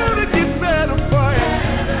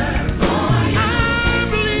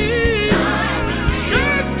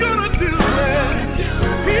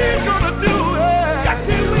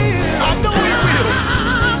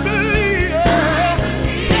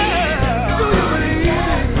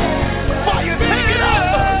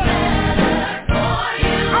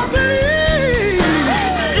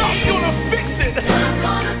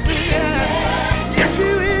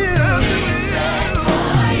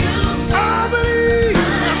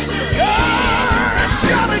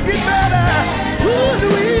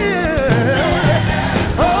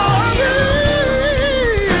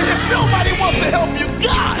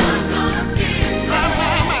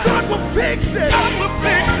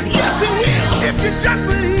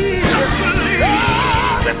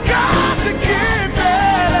 it's got to get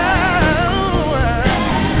better.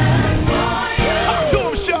 To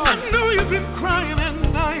him, Sean. I know you've been crying at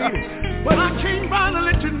night, but I came by to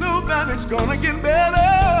let you know that it's gonna get better.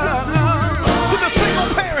 To the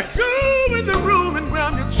single parents, go in the room and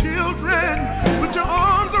grab your children, put your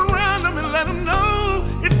arms around them and let them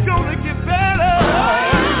know it's gonna get better.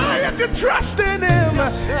 If you trust in Him,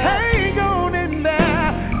 hang on in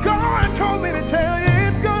there. God told me to tell you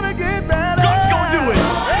it's gonna get better. God's gonna do it.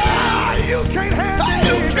 You can't handle it.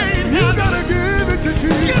 You gotta give it to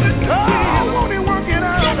Jesus. Oh, won't He work it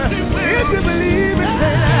out? If you believe it,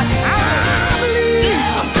 say that. I believe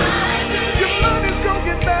your money's gonna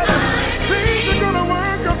get better. Things are gonna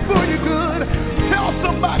work out for you good. Tell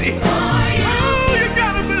somebody. Oh, you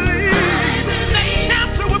gotta believe that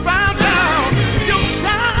cancer will bow down. Your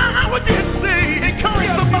child will get saved.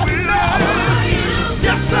 Encourage somebody.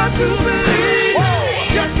 Yes, I do believe.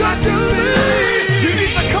 Yes, I do believe. You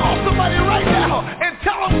need to call somebody right now and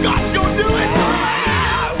tell them God's gonna do it.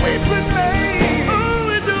 We've been made. Oh,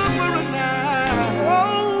 we do it for a night.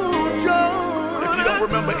 Oh, John. If you don't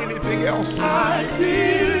remember anything else, I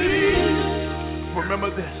believe. Remember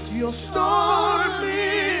this. Your storm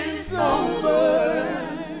is over.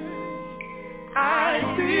 I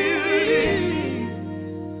believe.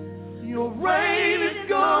 Your rain is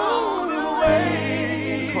gone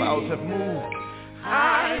away. Clouds have moved.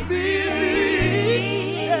 I believe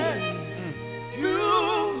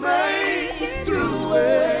you made it through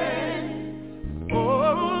it.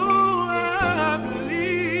 Oh, I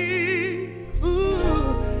believe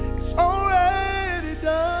it's already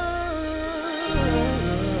done.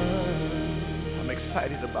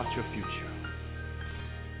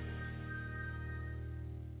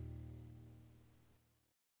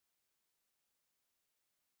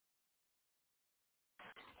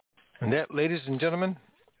 And that, ladies and gentlemen,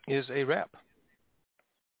 is a wrap.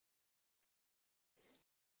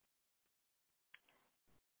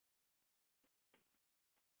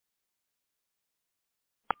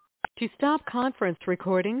 To stop conference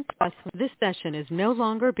recording, this session is no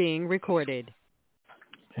longer being recorded.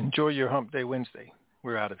 Enjoy your Hump Day Wednesday.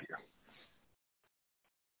 We're out of here.